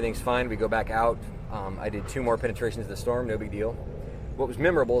 10,000, everything's fine. We go back out. I did 2 more penetrations of the storm, no big deal. What was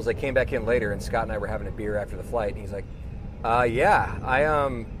memorable is I came back in later, and Scott and I were having a beer after the flight, and he's like,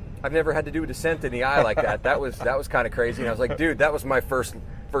 I've never had to do a descent in the eye like that. That was kind of crazy. And I was like, dude, that was my first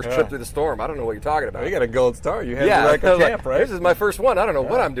trip through the storm. I don't know what you're talking about. You got a gold star. You had to like a camp, right? This is my first one. I don't know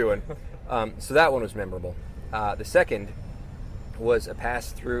what I'm doing. So that one was memorable. The second was a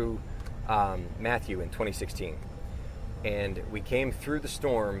pass through Matthew in 2016. And we came through the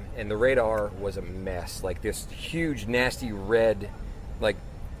storm, and the radar was a mess. Like this huge, nasty red, like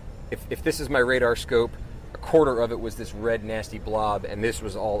if this is my radar scope, a quarter of it was this red, nasty blob, and this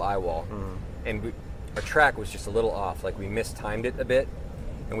was all eye wall. And our track was just a little off. Like we mistimed it a bit,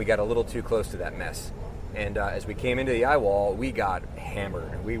 and we got a little too close to that mess. And as we came into the eye wall, we got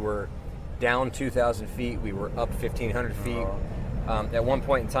hammered. We were down 2,000 feet. We were up 1,500 feet. At one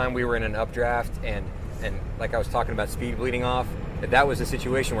point in time, we were in an updraft, and like I was talking about speed bleeding off, that was a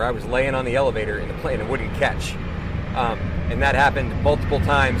situation where I was laying on the elevator in the plane and wouldn't catch. And that happened multiple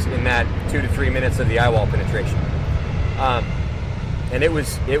times in that 2 to 3 minutes of the eye wall penetration. And it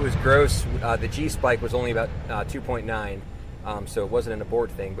was gross. The G spike was only about 2.9, so it wasn't an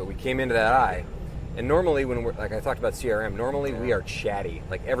abort thing, but we came into that eye. And normally when we're, like I talked about CRM, normally we are chatty,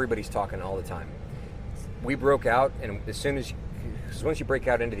 like everybody's talking all the time. We broke out, and once you break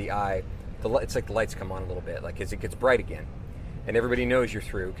out into the eye, it's like the lights come on a little bit, like as it gets bright again. And everybody knows you're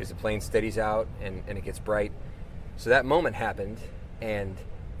through because the plane steadies out and it gets bright. So that moment happened, and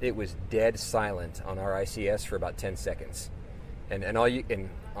it was dead silent on our ICS for about 10 seconds. And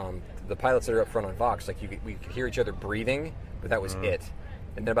the pilots that are up front on Vox, like we could hear each other breathing, but that was it.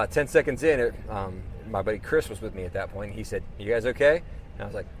 And then about 10 seconds in, my buddy Chris was with me at that point, and he said, "You guys okay?" And I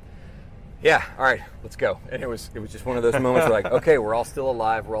was like, "Yeah, all right, let's go." And it was just one of those moments where like, okay, we're all still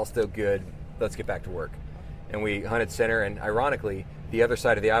alive, we're all still good, let's get back to work. And we hunted center, and ironically, the other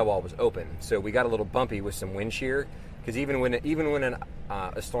side of the eye wall was open, so we got a little bumpy with some wind shear, because even when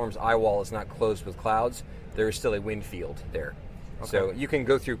a storm's eye wall is not closed with clouds, there is still a wind field there. Okay. So you can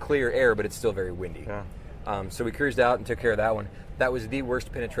go through clear air, but it's still very windy. Yeah. So we cruised out and took care of that one. That was the worst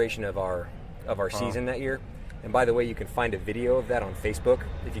penetration of our season that year. And by the way, you can find a video of that on Facebook.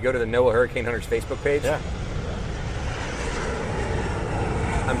 If you go to the NOAA Hurricane Hunters Facebook page,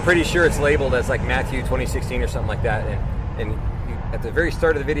 I'm pretty sure it's labeled as like Matthew 2016 or something like that. And at the very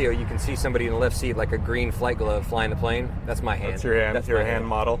start of the video, you can see somebody in the left seat, like a green flight glove, flying the plane. That's my hand. That's your hand. That's your hand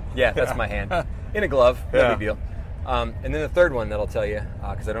model. Yeah, that's my hand. In a glove. No big deal. And then the third one that I'll tell you,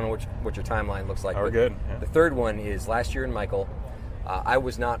 because I don't know what your timeline looks like. Oh, we're good. Yeah. The third one is last year in Michael. I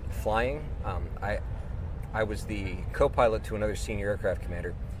was not flying. I was the co-pilot to another senior aircraft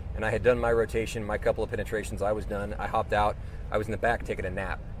commander, and I had done my rotation, my couple of penetrations. I was done. I hopped out. I was in the back taking a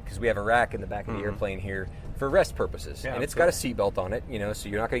nap because we have a rack in the back of the airplane here for rest purposes, and it's got a seatbelt on it, so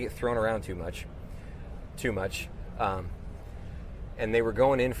you're not going to get thrown around too much. And they were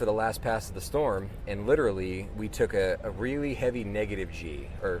going in for the last pass of the storm, and literally we took a really heavy negative G,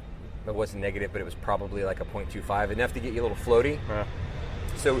 or it wasn't negative, but it was probably like a 0.25, enough to get you a little floaty. Yeah.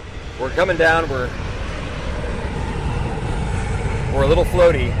 So we're coming down, we're a little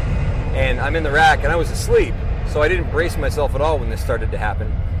floaty, and I'm in the rack, and I was asleep, so I didn't brace myself at all when this started to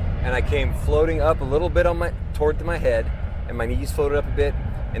happen. And I came floating up a little bit toward my head, and my knees floated up a bit,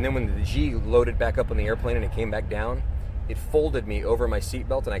 and then when the G loaded back up on the airplane and it came back down, it folded me over my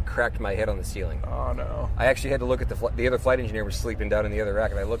seatbelt, and I cracked my head on the ceiling. Oh, no. I actually had to look at the other flight engineer was sleeping down in the other rack,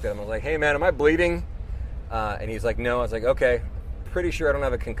 and I looked at him. I was like, "Hey, man, am I bleeding?" And he's like, "No." I was like, "Okay, pretty sure I don't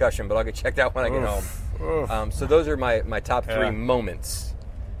have a concussion, but I'll get checked out when I get home." So those are my top three moments.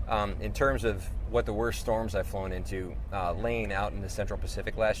 In terms of what the worst storms I've flown into, Lane out in the Central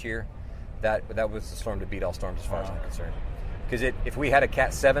Pacific last year, that was the storm to beat all storms as far as I'm concerned. Because if we had a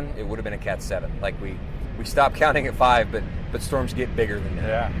Cat 7, it would have been a Cat 7. Like we stopped counting at 5, but storms get bigger than that.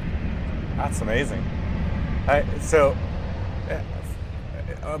 Yeah, that's amazing.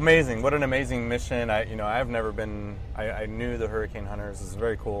 Amazing! What an amazing mission. I've never been. I knew the Hurricane Hunters. This is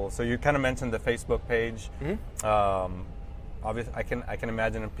very cool. So you kind of mentioned the Facebook page. Mm-hmm. Obviously, I can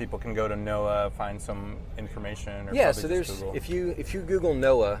imagine if people can go to NOAA, find some information. Or so there's Google. If you Google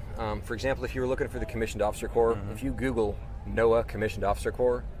NOAA, for example, if you were looking for the Commissioned Officer Corps, if you Google NOAA Commissioned Officer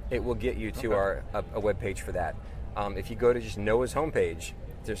Corps, it will get you to a web page for that. If you go to just NOAA's homepage,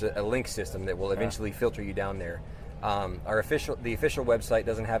 there's a link system that will eventually filter you down there. The official website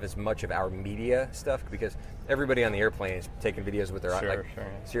doesn't have as much of our media stuff because everybody on the airplane is taking videos with their Sure.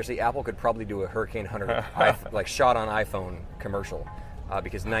 Seriously, Apple could probably do a Hurricane Hunter like shot on iPhone commercial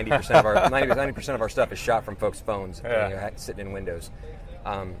because 90% of our 90% of our stuff is shot from folks' phones sitting in Windows.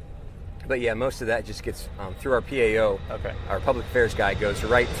 But yeah, most of that just gets through our PAO. Okay. Our public affairs guy goes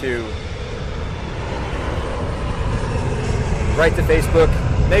right to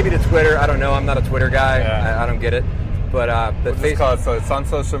Facebook, maybe to Twitter. I don't know. I'm not a Twitter guy. I don't get it. But Facebook, so it's on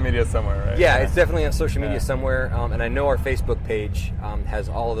social media somewhere, right? Yeah, it's definitely on social media somewhere. And I know our Facebook page has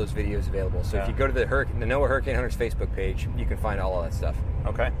all of those videos available. So if you go to the NOAA Hurricane Hunters Facebook page, you can find all of that stuff.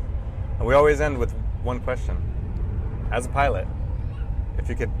 Okay. And we always end with one question. As a pilot,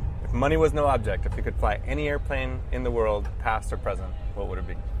 if money was no object, if you could fly any airplane in the world, past or present, what would it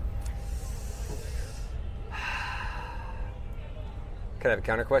be? Can I have a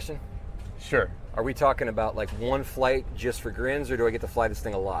counter question? Sure. Are we talking about like one flight just for grins, or do I get to fly this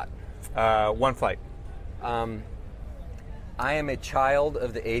thing a lot? One flight. I am a child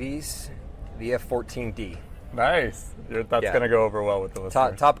of the 80s, the F-14D. Nice. That's going to go over well with the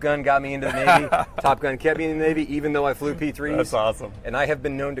listeners. Top Gun got me into the Navy. Top Gun kept me in the Navy, even though I flew P-3s. That's awesome. And I have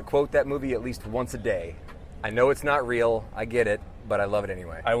been known to quote that movie at least once a day. I know it's not real. I get it, but I love it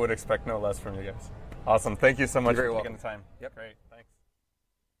anyway. I would expect no less from you guys. Awesome. Thank you so much for taking the time. Yep. Great. Thanks.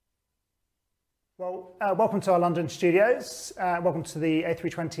 Well, welcome to our London studios. Welcome to the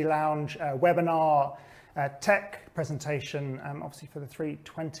A320 Lounge webinar tech presentation, obviously for the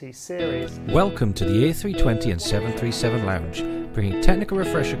 320 series. Welcome to the A320 and 737 Lounge, bringing technical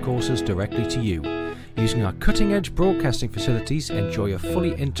refresher courses directly to you. Using our cutting-edge broadcasting facilities, enjoy a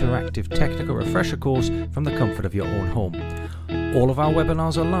fully interactive technical refresher course from the comfort of your own home. All of our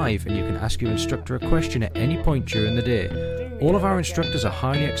webinars are live and you can ask your instructor a question at any point during the day. All of our instructors are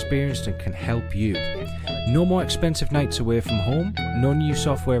highly experienced and can help you. No more expensive nights away from home, no new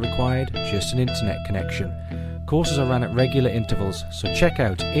software required, just an internet connection. Courses are run at regular intervals, so check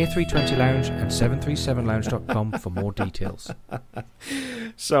out A320 Lounge and 737lounge.com for more details.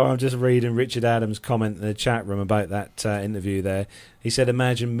 So I'm just reading Richard Adams' comment in the chat room about that interview there. He said,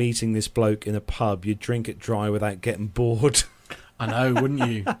 imagine meeting this bloke in a pub. You'd drink it dry without getting bored. I know, wouldn't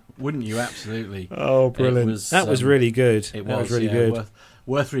you? Wouldn't you? Absolutely. Oh, brilliant. That was really good. It was really good.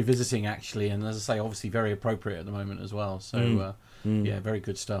 Worth revisiting, actually. And as I say, obviously very appropriate at the moment as well. So, yeah, very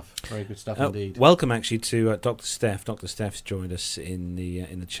good stuff. Very good stuff indeed. Welcome, actually, to Dr. Steph. Dr. Steph's joined us in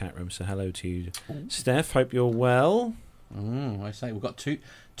the chat room. So hello to you, Steph. Hope you're well. I say we've got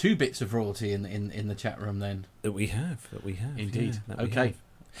two bits of royalty in the chat room then. That we have. Indeed. Yeah, okay.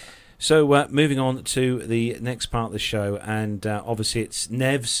 So moving on to the next part of the show, and obviously it's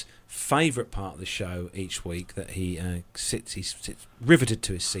Nev's favourite part of the show each week that he sits riveted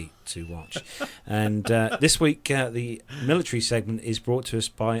to his seat to watch. And this week the military segment is brought to us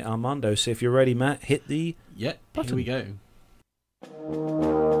by Armando. So if you're ready, Matt, hit the button. Here we go.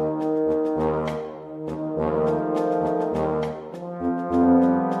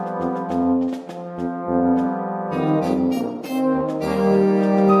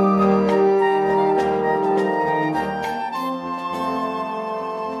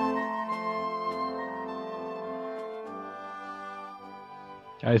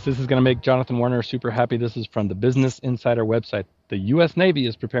 Guys, this is going to make Jonathan Warner super happy. This is from the Business Insider website. The U.S. Navy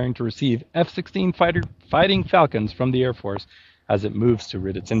is preparing to receive F-16 fighting Falcons from the Air Force as it moves to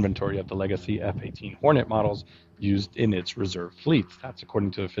rid its inventory of the legacy F-18 Hornet models used in its reserve fleets. That's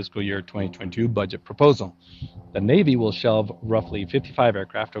according to the fiscal year 2022 budget proposal. The Navy will shelve roughly 55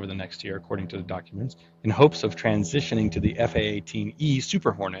 aircraft over the next year, according to the documents, in hopes of transitioning to the F/A-18E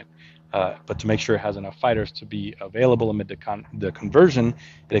Super Hornet. But to make sure it has enough fighters to be available amid the conversion,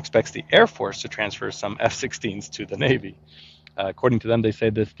 it expects the Air Force to transfer some F-16s to the Navy. According to them, they say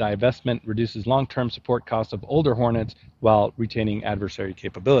this divestment reduces long-term support costs of older Hornets while retaining adversary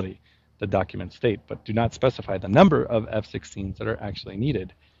capability, the documents state, but do not specify the number of F-16s that are actually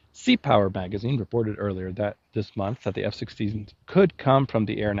needed. Sea Power magazine reported earlier that this month that the F-16s could come from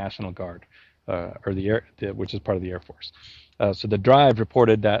the Air National Guard, which is part of the Air Force. So the Drive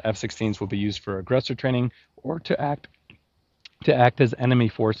reported that F-16s will be used for aggressor training or to act as enemy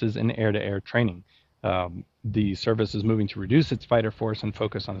forces in air-to-air training. The service is moving to reduce its fighter force and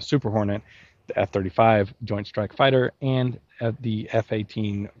focus on the Super Hornet, the F-35 Joint Strike Fighter, and the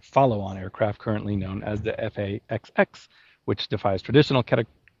F-18 follow-on aircraft currently known as the F/A-XX, which defies traditional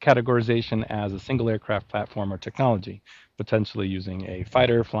categorization as a single aircraft platform or technology, potentially using a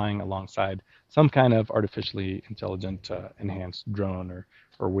fighter flying alongside some kind of artificially intelligent enhanced drone or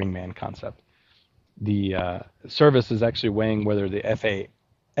wingman concept. The service is actually weighing whether the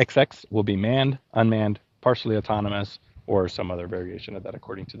F/A-XX will be manned, unmanned, partially autonomous, or some other variation of that,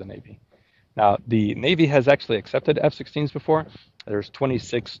 according to the Navy. Now, the Navy has actually accepted F-16s before. There's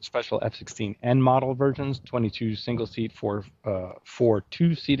 26 special F-16N model versions, 22 single-seat, four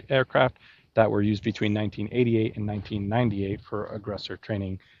two-seat aircraft that were used between 1988 and 1998 for aggressor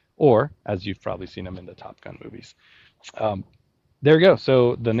training, or, as you've probably seen them in the Top Gun movies. There you go.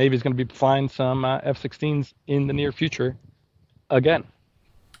 So the Navy is going to be flying some F-16s in the near future again.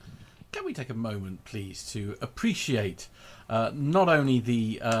 Can we take a moment, please, to appreciate not only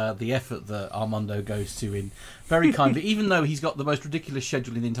the effort that Armando goes to in very kindly, even though he's got the most ridiculous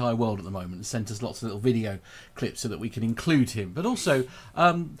schedule in the entire world at the moment, and sent us lots of little video clips so that we can include him, but also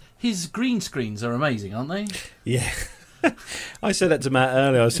his green screens are amazing, aren't they? Yeah. I said that to Matt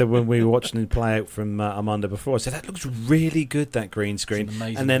earlier. I said when we were watching him play out from Armando before, I said that looks really good, that green screen.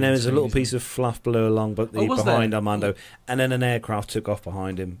 And then there was a little piece of fluff blew along behind Armando, and then an aircraft took off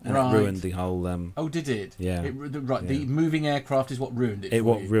behind him, and it ruined the whole. Oh, did it? Yeah. The moving aircraft is what ruined it.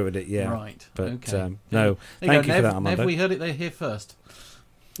 Ruined it. Yeah. Right. But okay. No, thank you for that, Armando. Nev, we heard it there here first.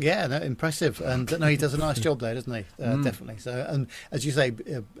 Yeah, no, impressive, and no, he does a nice job there, doesn't he? Definitely. So, and as you say,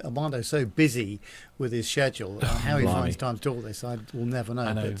 Armando's so busy with his schedule, how he finds time to do all this, I will never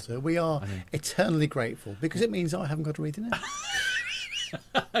know. But we are eternally grateful because it means I haven't got to read it now.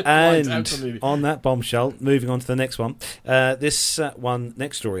 And on that bombshell, moving on to the next one. This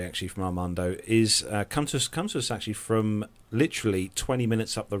next story actually from Armando is comes to us actually from literally 20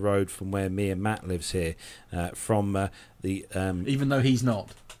 minutes up the road from where me and Matt lives here. From the even though he's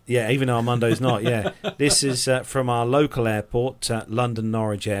not. Yeah, even though Armando's not. Yeah, this is from our local airport, London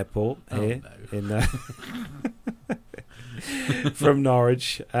Norwich Airport here from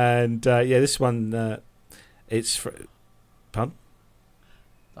Norwich, and this one it's pardon.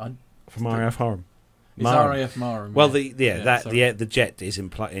 From RAF Marham. It's RAF Marham. Well, the jet is in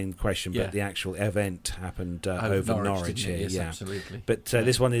question, but the actual event happened over Norwich here. Yes, absolutely. But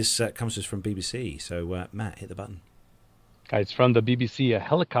this one comes to us from BBC. So Matt, hit the button. Guys, from the BBC, a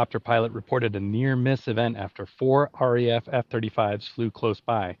helicopter pilot reported a near-miss event after 4 RAF F-35s flew close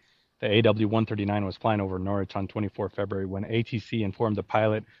by. The AW-139 was flying over Norwich on 24 February when ATC informed the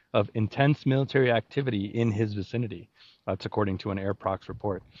pilot of intense military activity in his vicinity. That's according to an AirProx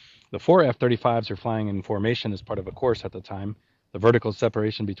report. The 4 F-35s are flying in formation as part of a course at the time. The vertical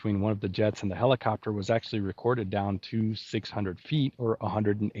separation between one of the jets and the helicopter was actually recorded down to 600 feet or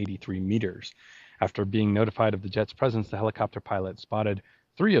 183 meters. After being notified of the jet's presence, the helicopter pilot spotted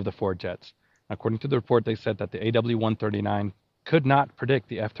 3 of the 4 jets. According to the report, they said that the AW-139 could not predict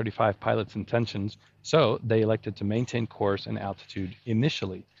the F-35 pilot's intentions, so they elected to maintain course and altitude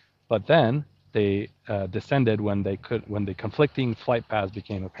initially. But then they descended when the conflicting flight paths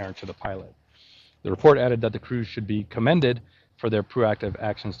became apparent to the pilot. The report added that the crew should be commended for their proactive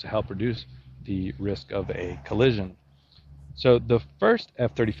actions to help reduce the risk of a collision. So the first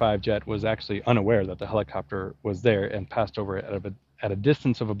F-35 jet was actually unaware that the helicopter was there and passed over it at a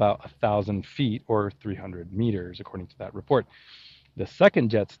distance of about 1,000 feet or 300 meters, according to that report. The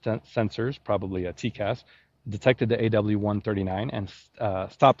second jet's sensors, probably a TCAS, detected the AW-139 and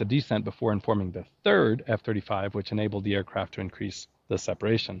stopped the descent before informing the third F-35, which enabled the aircraft to increase the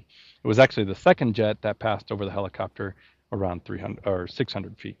separation. It was actually the second jet that passed over the helicopter around 300 or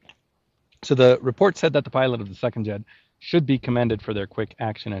 600 feet. So the report said that the pilot of the second jet should be commended for their quick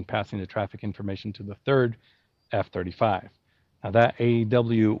action in passing the traffic information to the third F-35. Now that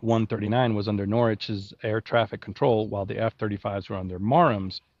AW-139 was under Norwich's air traffic control, while the F-35s were under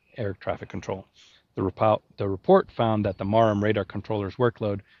Marham's air traffic control. The report found that the Marham radar controller's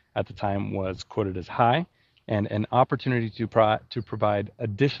workload at the time was quoted as high, and an opportunity to provide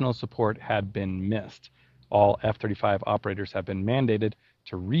additional support had been missed. All F-35 operators have been mandated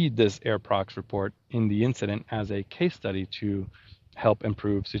to read this AirProx report in the incident as a case study to help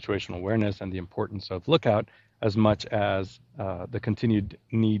improve situational awareness and the importance of lookout, as much as the continued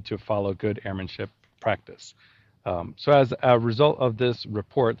need to follow good airmanship practice. So as a result of this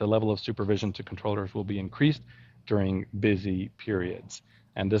report, the level of supervision to controllers will be increased during busy periods.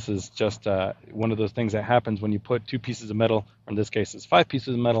 And this is just one of those things that happens when you put 2 pieces of metal, or in this case it's 5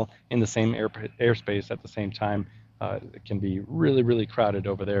 pieces of metal, in the same airspace at the same time. It can be really, really crowded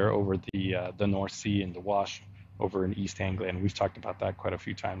over there, over the North Sea and the Wash over in East Anglia. And we've talked about that quite a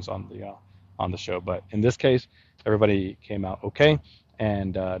few times on the show. But in this case, everybody came out okay,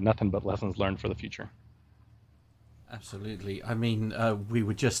 and nothing but lessons learned for the future. Absolutely. I mean, we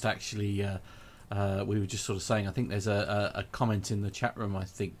were just actually, we were just sort of saying, I think there's a comment in the chat room, I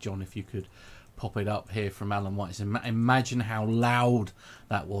think, John, if you could pop it up here from Alan White. So imagine how loud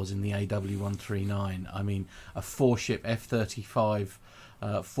that was in the AW-139. I mean, a 4-ship F-35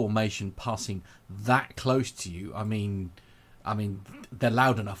 formation passing that close to you. I mean, they're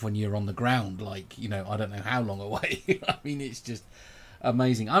loud enough when you're on the ground, like, you know, I don't know how long away. I mean, it's just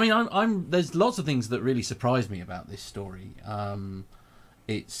amazing. I mean, I'm there's lots of things that really surprise me about this story. The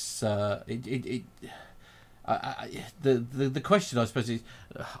question, I suppose, is,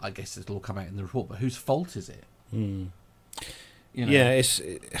 I guess it'll all come out in the report, but whose fault is it? You know? Yeah,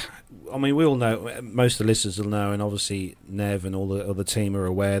 I mean, we all know, most of the listeners will know, and obviously Nev and all the other team are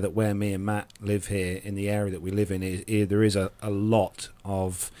aware that where me and Matt live here, in the area that we live in, there is a lot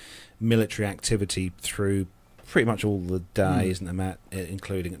of military activity through pretty much all the day, isn't there, Matt,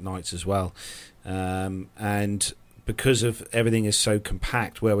 including at nights as well. And because of everything is so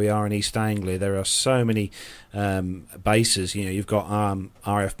compact where we are in East Anglia, there are so many bases. You know, you've got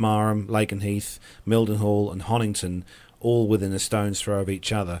RF Marham, Lakenheath, Mildenhall and Honington, all within a stone's throw of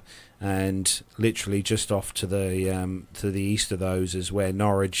each other, and literally just off to the east of those is where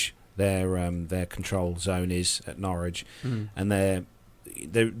Norwich, their control zone is at Norwich, and there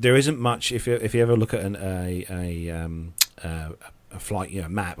isn't much. If you ever look at a flight, you know,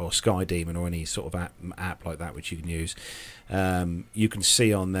 map or Sky Demon or any sort of app like that which you can use, you can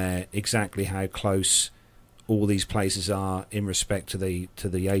see on there exactly how close all these places are in respect to the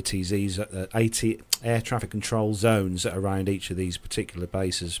ATZs, air traffic control zones that are around each of these particular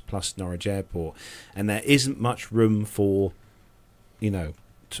bases, plus Norwich Airport, and there isn't much room for, you know,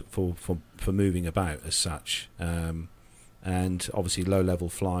 for moving about as such. And obviously low-level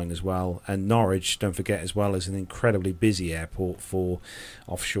flying as well. And Norwich, don't forget, as well, is an incredibly busy airport for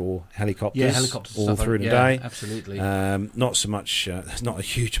offshore helicopters. Yeah, helicopters all through the day. Absolutely. Not so much. There's not a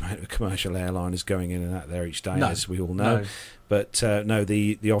huge amount of commercial airliners going in and out there each day, as we all know. No. But no,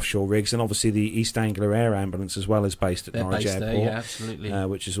 the offshore rigs, and obviously the East Anglia Air Ambulance as well is based at Norwich Airport. There, yeah, absolutely.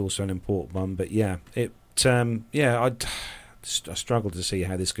 Which is also an important one. But yeah, I struggle to see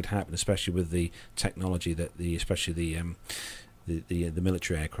how this could happen, especially with the technology that the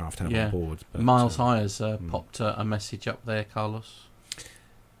military aircraft have on board. But, Miles Hires popped a message up there, Carlos.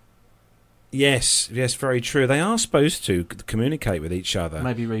 Yes, very true. They are supposed to communicate with each other.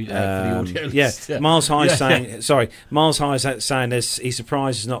 Maybe read for the audio list. Yeah, Miles Hires saying. Sorry, Miles Hires saying he's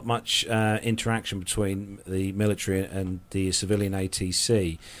surprised there's not much interaction between the military and the civilian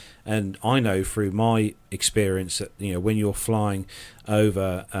ATC. And I know through my experience that, you know, when you're flying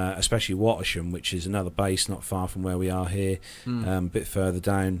over, especially Wattisham, which is another base not far from where we are here, a bit further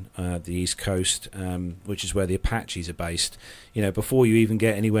down the east coast, which is where the Apaches are based. You know, before you even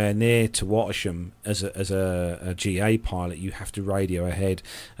get anywhere near to Wattisham as a GA pilot, you have to radio ahead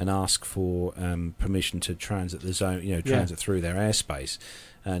and ask for permission to transit the zone. You know, transit through their airspace,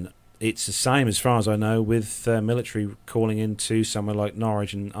 and it's the same, as far as I know, with military calling into somewhere like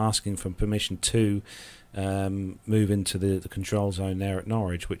Norwich and asking for permission to move into the control zone there at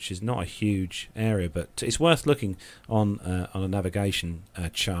Norwich, which is not a huge area, but it's worth looking on a navigation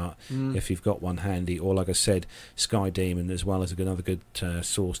chart if you've got one handy, or like I said, Sky Demon as well as another good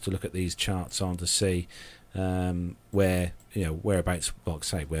source to look at these charts on to see where, you know, whereabouts, like I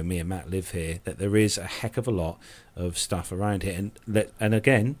say, where me and Matt live here, that there is a heck of a lot of stuff around here, and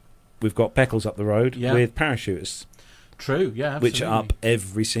again, we've got Beccles up the road with parachutists. True, yeah, absolutely. Which are up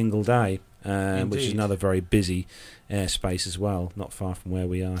every single day, which is another very busy airspace as well, not far from where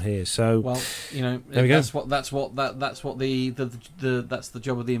we are here. So, well, you know, there we that's go. That's the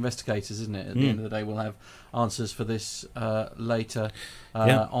job of the investigators, isn't it? At the end of the day, we'll have answers for this later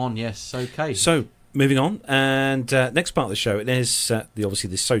on. Yes, okay. So, moving on, and next part of the show, it is obviously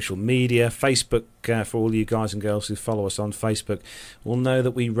the social media. Facebook, for all you guys and girls who follow us on Facebook, will know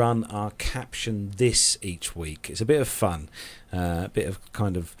that we run our Caption This each week. It's a bit of fun, a bit of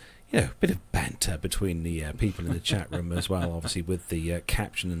kind of, you know, a bit of banter between the people in the chat room as well, obviously with the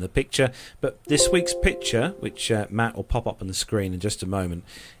caption and the picture. But this week's picture, which Matt will pop up on the screen in just a moment,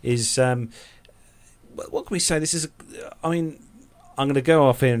 is, what can we say? This is, I'm going to go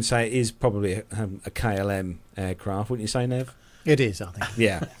off here and say it is probably a KLM aircraft, wouldn't you say, Nev? It is, I think.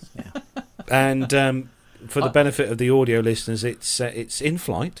 Yeah. And for the benefit of the audio listeners, it's in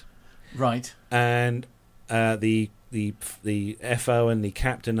flight, right? And the FO and the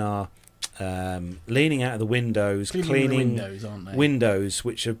captain are leaning out of the windows, cleaning the windows, aren't they? Windows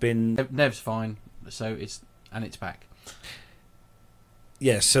which have been. Nev's fine, so it's back.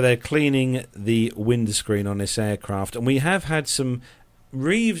 Yes, so they're cleaning the window screen on this aircraft, and we have had some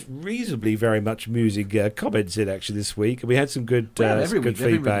reasonably very much music comments in actually this week. We had some good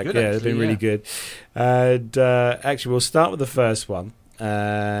feedback. They've been really good. And actually, we'll start with the first one,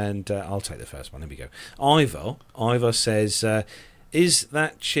 and I'll take the first one. Here we go. Ivor says, "Is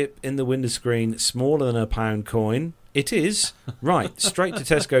that chip in the window screen smaller than a pound coin? It is. Right, straight to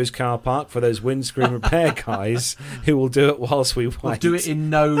Tesco's car park for those windscreen repair guys who will do it whilst we wait. We'll do it in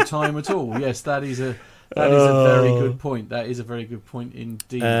no time at all. Yes, that is a very good point. That is a very good point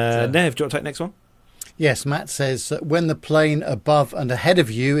indeed. Nev, do you want to take the next one? Yes, Matt says that when the plane above and ahead of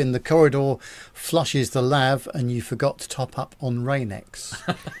you in the corridor flushes the lav and you forgot to top up on Rain-X.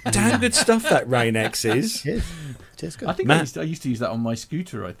 Damn good stuff that Rain-X is. It is good. I think I used to use that on my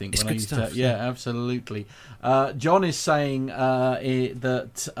scooter, I think. It's when good I used stuff, to, yeah, absolutely. John is saying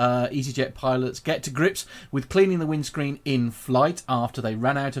that EasyJet pilots get to grips with cleaning the windscreen in flight after they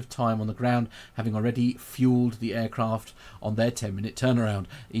ran out of time on the ground, having already fueled the aircraft on their 10-minute turnaround.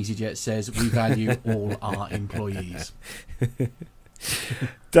 EasyJet says, we value all our employees.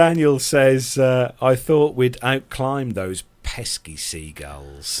 Daniel says, I thought we'd outclimb those pesky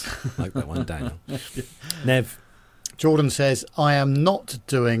seagulls. Like that one, Daniel. Nev. Jordan says, I am not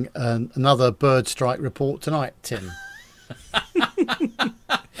doing another bird strike report tonight, Tim.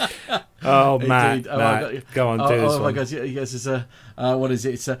 Oh, Matt, go on, do this one. My God, yes, it's what is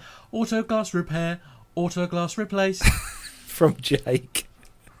it? It's auto glass repair, auto glass replace. From Jake.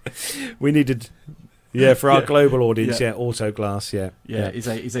 We needed... Yeah, for our global audience, auto glass,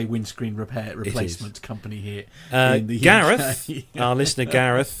 is a windscreen replacement company here. In the Gareth, our listener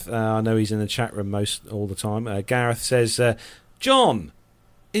Gareth, I know he's in the chat room all the time. Gareth says, John,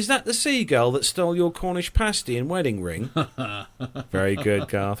 is that the seagull that stole your Cornish pasty and wedding ring? Very good,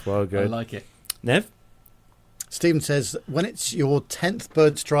 Garth. Well, good. I like it. Nev? Stephen says, when it's your 10th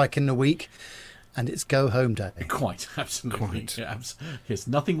bird strike in the week, and it's go home day. Quite, absolutely. Quite. Yes,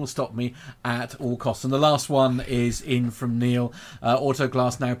 nothing will stop me at all costs. And the last one is in from Neil.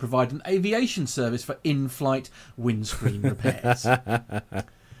 Autoglass now provide an aviation service for in-flight windscreen repairs.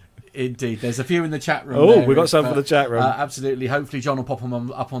 Indeed. There's a few in the chat room. Oh, we've got some for the chat room. Absolutely. Hopefully John will pop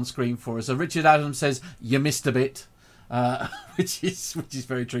them up on screen for us. So Richard Adams says, you missed a bit. Which is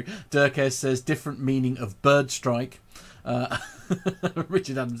very true. Durkes says, different meaning of bird strike.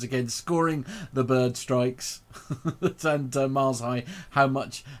 Richard Adams again scoring the bird strikes. And Mars High, how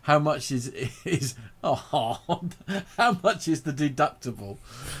much is how much is the deductible?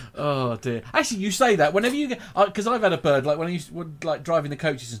 Oh dear. Actually, you say that whenever you get, because I've had a bird, like when I would like driving the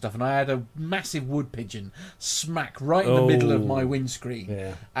coaches and stuff, and I had a massive wood pigeon smack right in the middle of my windscreen.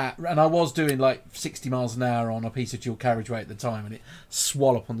 Yeah. And I was doing like 60 miles an hour on a piece of dual carriageway at the time, and it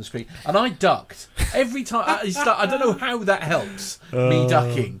swallowed on the screen. And I ducked every time. I don't know how that helps me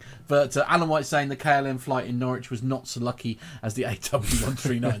ducking. But Alan White saying the KLM flight in Norwich was not so lucky as the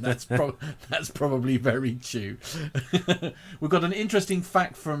AW139. That's probably very true. We've got an interesting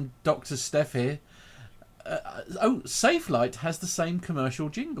fact from Dr. Steph here. Safelite has the same commercial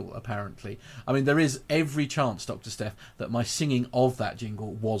jingle, apparently. I mean, there is every chance, Dr. Steph, that my singing of that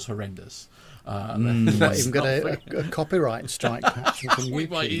jingle was horrendous. Might even got a copyright strike patch from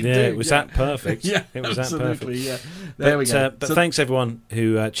YouTube. It was that perfect. Yeah, it was absolutely, that perfect. Yeah. There we go. But thanks everyone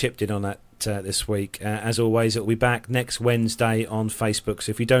who chipped in on that this week. As always, it'll be back next Wednesday on Facebook. So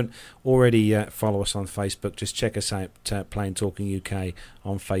if you don't already follow us on Facebook, just check us out, Plain Talking UK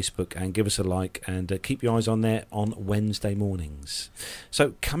on Facebook, and give us a like, and keep your eyes on there on Wednesday mornings.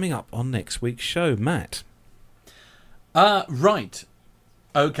 So coming up on next week's show, Matt. Right.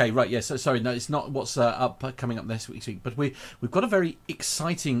 Okay, right, yes. So, sorry, no, it's not what's coming up this week, but we've got a very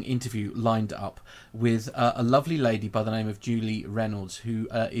exciting interview lined up with a lovely lady by the name of Julie Reynolds, who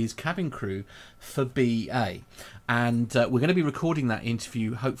is cabin crew for BA. And we're going to be recording that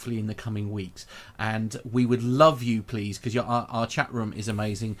interview hopefully in the coming weeks. And we would love you, please, because our chat room is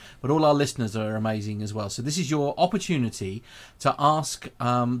amazing, but all our listeners are amazing as well. So this is your opportunity to ask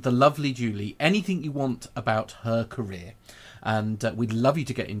the lovely Julie anything you want about her career. And we'd love you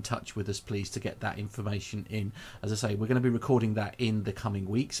to get in touch with us, please, to get that information in. As I say, we're going to be recording that in the coming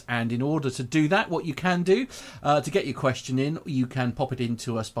weeks. And in order to do that, what you can do to get your question in, you can pop it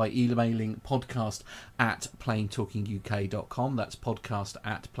into us by emailing podcast@plaintalkinguk.com. That's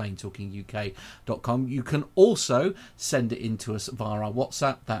podcast@plaintalkinguk.com. You can also send it in to us via our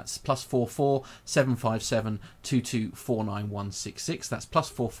WhatsApp. That's +44 757 2249166. That's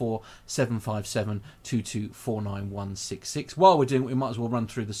 +44 757 2249166. While we're doing it, we might as well run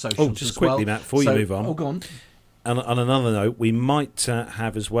through the socials just as quickly, well. Matt, before you move on. Go on. And on another note, we might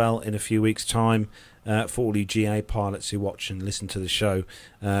have as well in a few weeks' time, for all you GA pilots who watch and listen to the show,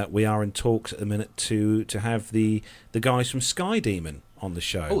 we are in talks at the minute to have the guys from Sky Demon on the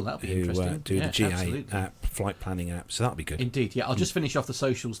show. Oh, that'll be who interesting. do Yeah, the GA absolutely. app, flight planning app. So that'll be good. Indeed, yeah. I'll just finish off the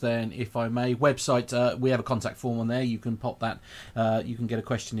socials then, if I may. Website, we have a contact form on there. You can pop that. You can get a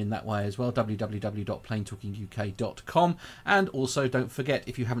question in that way as well. www.planetalkinguk.com. And also, don't forget,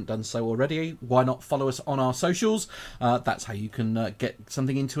 if you haven't done so already, why not follow us on our socials? That's how you can get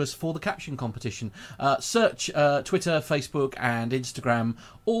something into us for the caption competition. Search Twitter, Facebook, and Instagram,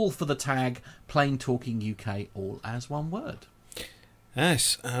 all for the tag Plane Talking UK, all as one word.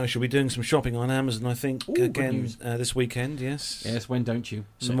 Yes, I shall be doing some shopping on Amazon, I think, Ooh, good again news. this weekend, yes. Yes, when don't you?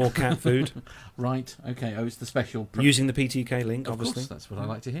 Some more cat food. Right, okay. Oh, it's the special. Using the PTK link, Of obviously. course, that's what I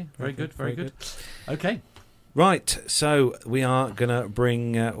like to hear. Very Okay, good, very very good. Okay. Right, so we are going to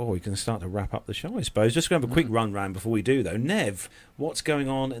bring... we can start to wrap up the show, I suppose. Just going to have a quick run round before we do, though. Nev, what's going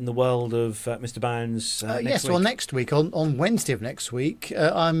on in the world of Mr. Bounds next yes, week? well, next week, on Wednesday of next week,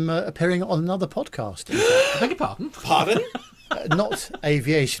 I'm appearing on another podcast. I beg your pardon? Pardon? Not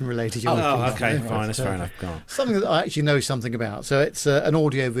aviation related. Oh, okay, fine, that's fair enough. Go on. Something that I actually know something about. So it's an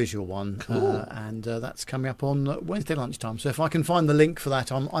audio-visual one, Cool. and that's coming up on Wednesday lunchtime. So if I can find the link for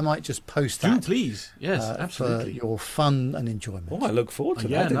that, I might just post Do that please. Yes, for absolutely. your fun and enjoyment. Oh, I look forward to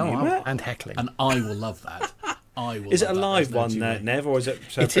Yeah, that. no, don't you, I'm- Matt? And heckling. And I will love that. I will. Is it a love that. live There's no one, two ways. Nev, or is it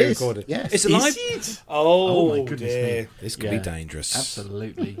It pre-recorded? is, yes. It's a Is live. it? Oh, my goodness dear. me. This could Yeah. be dangerous.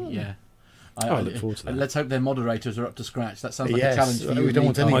 Absolutely, yeah. I look forward to that. Let's hope their moderators are up to scratch. That sounds like Yes, a challenge for you. we and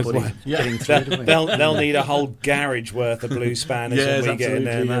don't me, want Carl. anybody Yeah. getting through it. do we? They'll need a whole garage worth of blue spanners Yes, when we get in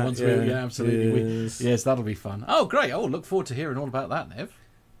there. absolutely. Yeah, Matt. once we- yeah, absolutely. Yes. Yes, that'll be fun. Oh, great. Oh, look forward to hearing all about that, Nev.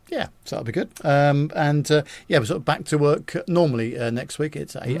 Yeah, so that'll be good. We're sort of back to work normally next week.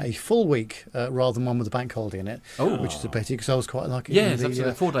 It's a full week rather than one with a bank holiday in it, which is a pity because I was quite liking Yes, the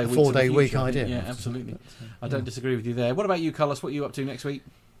absolutely. 4-day weeks four-day in the week future, I think. idea. Yeah, absolutely. I don't disagree with you there. What about you, Carlos? What are you up to next week?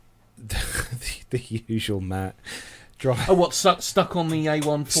 the usual Matt. Drive. Oh, what, stuck on the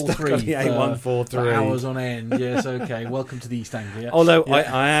A143? Stuck on the A143. For hours on end. Yes, okay. Welcome to the East Anglia. Although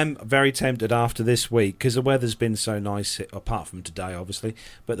Yeah. I am very tempted after this week, because the weather's been so nice, apart from today, obviously,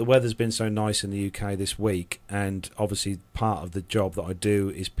 but the weather's been so nice in the UK this week, and obviously part of the job that I do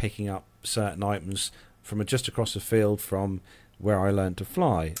is picking up certain items from just across the field from where I learned to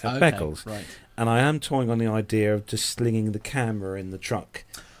fly at Okay, Beccles. right. And I am toying on the idea of just slinging the camera in the truck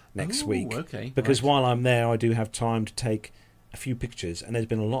next Ooh, week. okay, Because right. while I'm there, I do have time to take a few pictures, and there's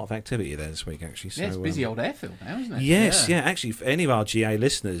been a lot of activity there this week, actually. So, Yeah, it's busy old airfield now, isn't it? Yes, yeah. Actually, for any of our GA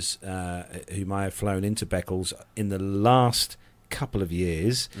listeners who may have flown into Beccles in the last couple of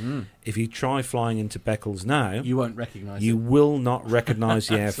years, if you try flying into Beccles now, You won't recognise you it. will not recognise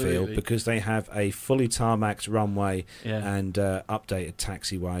the airfield Absolutely. because they have a fully tarmacked runway Yeah. and updated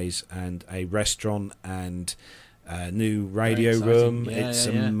taxiways and a restaurant and a new radio exciting. room. Yeah, It's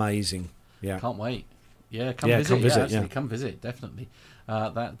yeah, yeah. amazing. Yeah. Can't wait. Yeah, come Yeah, visit. come visit, Yeah, actually, yeah. come visit, definitely.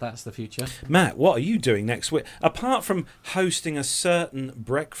 That's the future. Matt, what are you doing next week? Apart from hosting a certain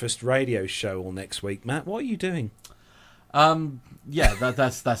breakfast radio show all next week, Matt, what are you doing? Yeah,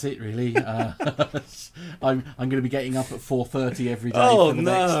 that's it really. I'm going to be getting up at 4:30 every day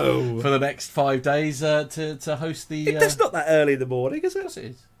Oh, for the next 5 days to host the. That's not that early in the morning, is Of it? course it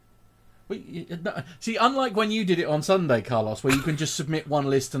is. No, see, unlike when you did it on Sunday, Carlos, where you can just submit one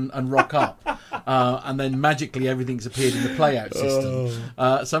list and rock up, and then magically everything's appeared in the playout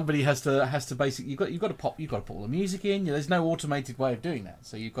system. Somebody has to basically you've got to put all the music in. There's no automated way of doing that,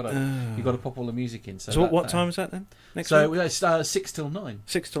 so you've got to pop all the music in. So what time is that then? Next So week? it's 6 till 9.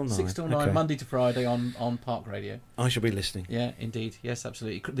 6 till 9. 6 till 9, Okay. Monday to Friday on Park Radio. I shall be listening. Yeah, indeed. Yes,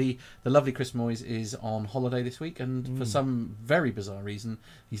 absolutely. The lovely Chris Moyes is on holiday this week, and for some very bizarre reason,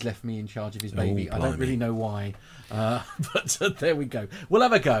 he's left me in charge of his baby. I don't blimey. really know why, but there we go. We'll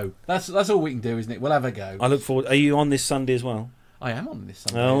have a go. That's all we can do, isn't it? We'll have a go. I look forward. Are you on this Sunday as well? I am on this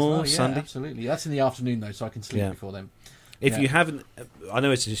Sunday. Oh, as well. Yeah, Sunday. absolutely. That's in the afternoon though, so I can sleep Yeah. before then. If Yeah. you haven't, I know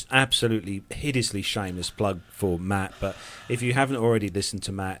it's just absolutely hideously shameless plug for Matt, but if you haven't already listened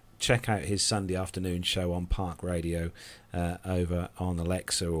to Matt, check out his Sunday afternoon show on Park Radio over on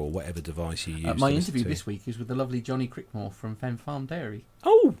Alexa or whatever device you use. My to listen interview to. this week is with the lovely Johnny Crickmore from Fen Farm Dairy.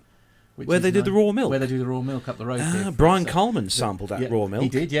 Oh, which where is they do the raw milk. Where they do the raw milk up the road. here. Brian So- Coleman sampled that Yeah, raw milk. He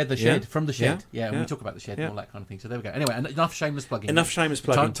did, yeah, the shed, from the shed. Yeah, yeah. we talk about the shed Yeah. and all that kind of thing. So there we go. Anyway, enough shameless plugging. Enough shameless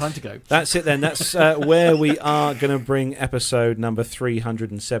plugging. Time to go. That's it then. That's where we are going to bring episode number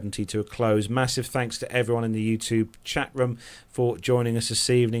 370 to a close. Massive thanks to everyone in the YouTube chat room for joining us this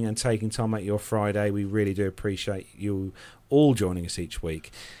evening and taking time out your Friday. We really do appreciate you all joining us each week.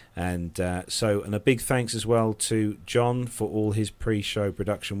 And a big thanks as well to John for all his pre-show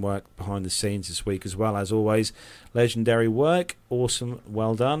production work behind the scenes this week as well. As always, legendary work. Awesome.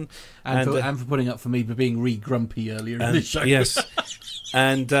 Well done. And for putting up for me for being grumpy earlier in the show. Yes.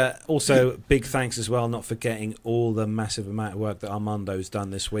 And also, big thanks as well, not forgetting all the massive amount of work that Armando's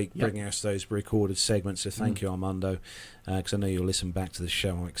done this week, bringing us those recorded segments. So thank you, Armando, because I know you'll listen back to the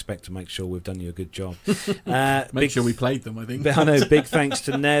show. I expect to make sure we've done you a good job. Make sure we played them, I think. I know. Big thanks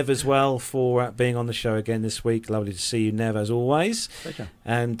to Nev as well for being on the show again this week. Lovely to see you, Nev, as always. Pleasure.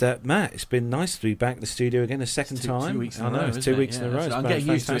 And Matt, it's been nice to be back in the studio again a second time. 2 weeks in I a know, row, it's isn't 2 weeks in a row. I'm getting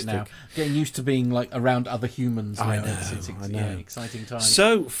used to it now. Getting used to being like around other humans. I now. know, It's I know. Yeah, exciting time.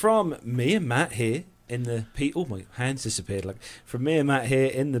 So from me and Matt here in the oh, my hands disappeared. From me and Matt here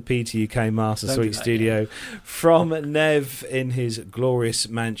in the PTUK Master Don't Suite do that studio, from Nev in his glorious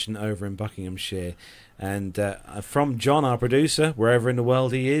mansion over in Buckinghamshire, and from John, our producer, wherever in the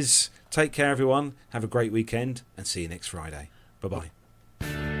world he is. Take care, everyone. Have a great weekend, and see you next Friday. Bye-bye.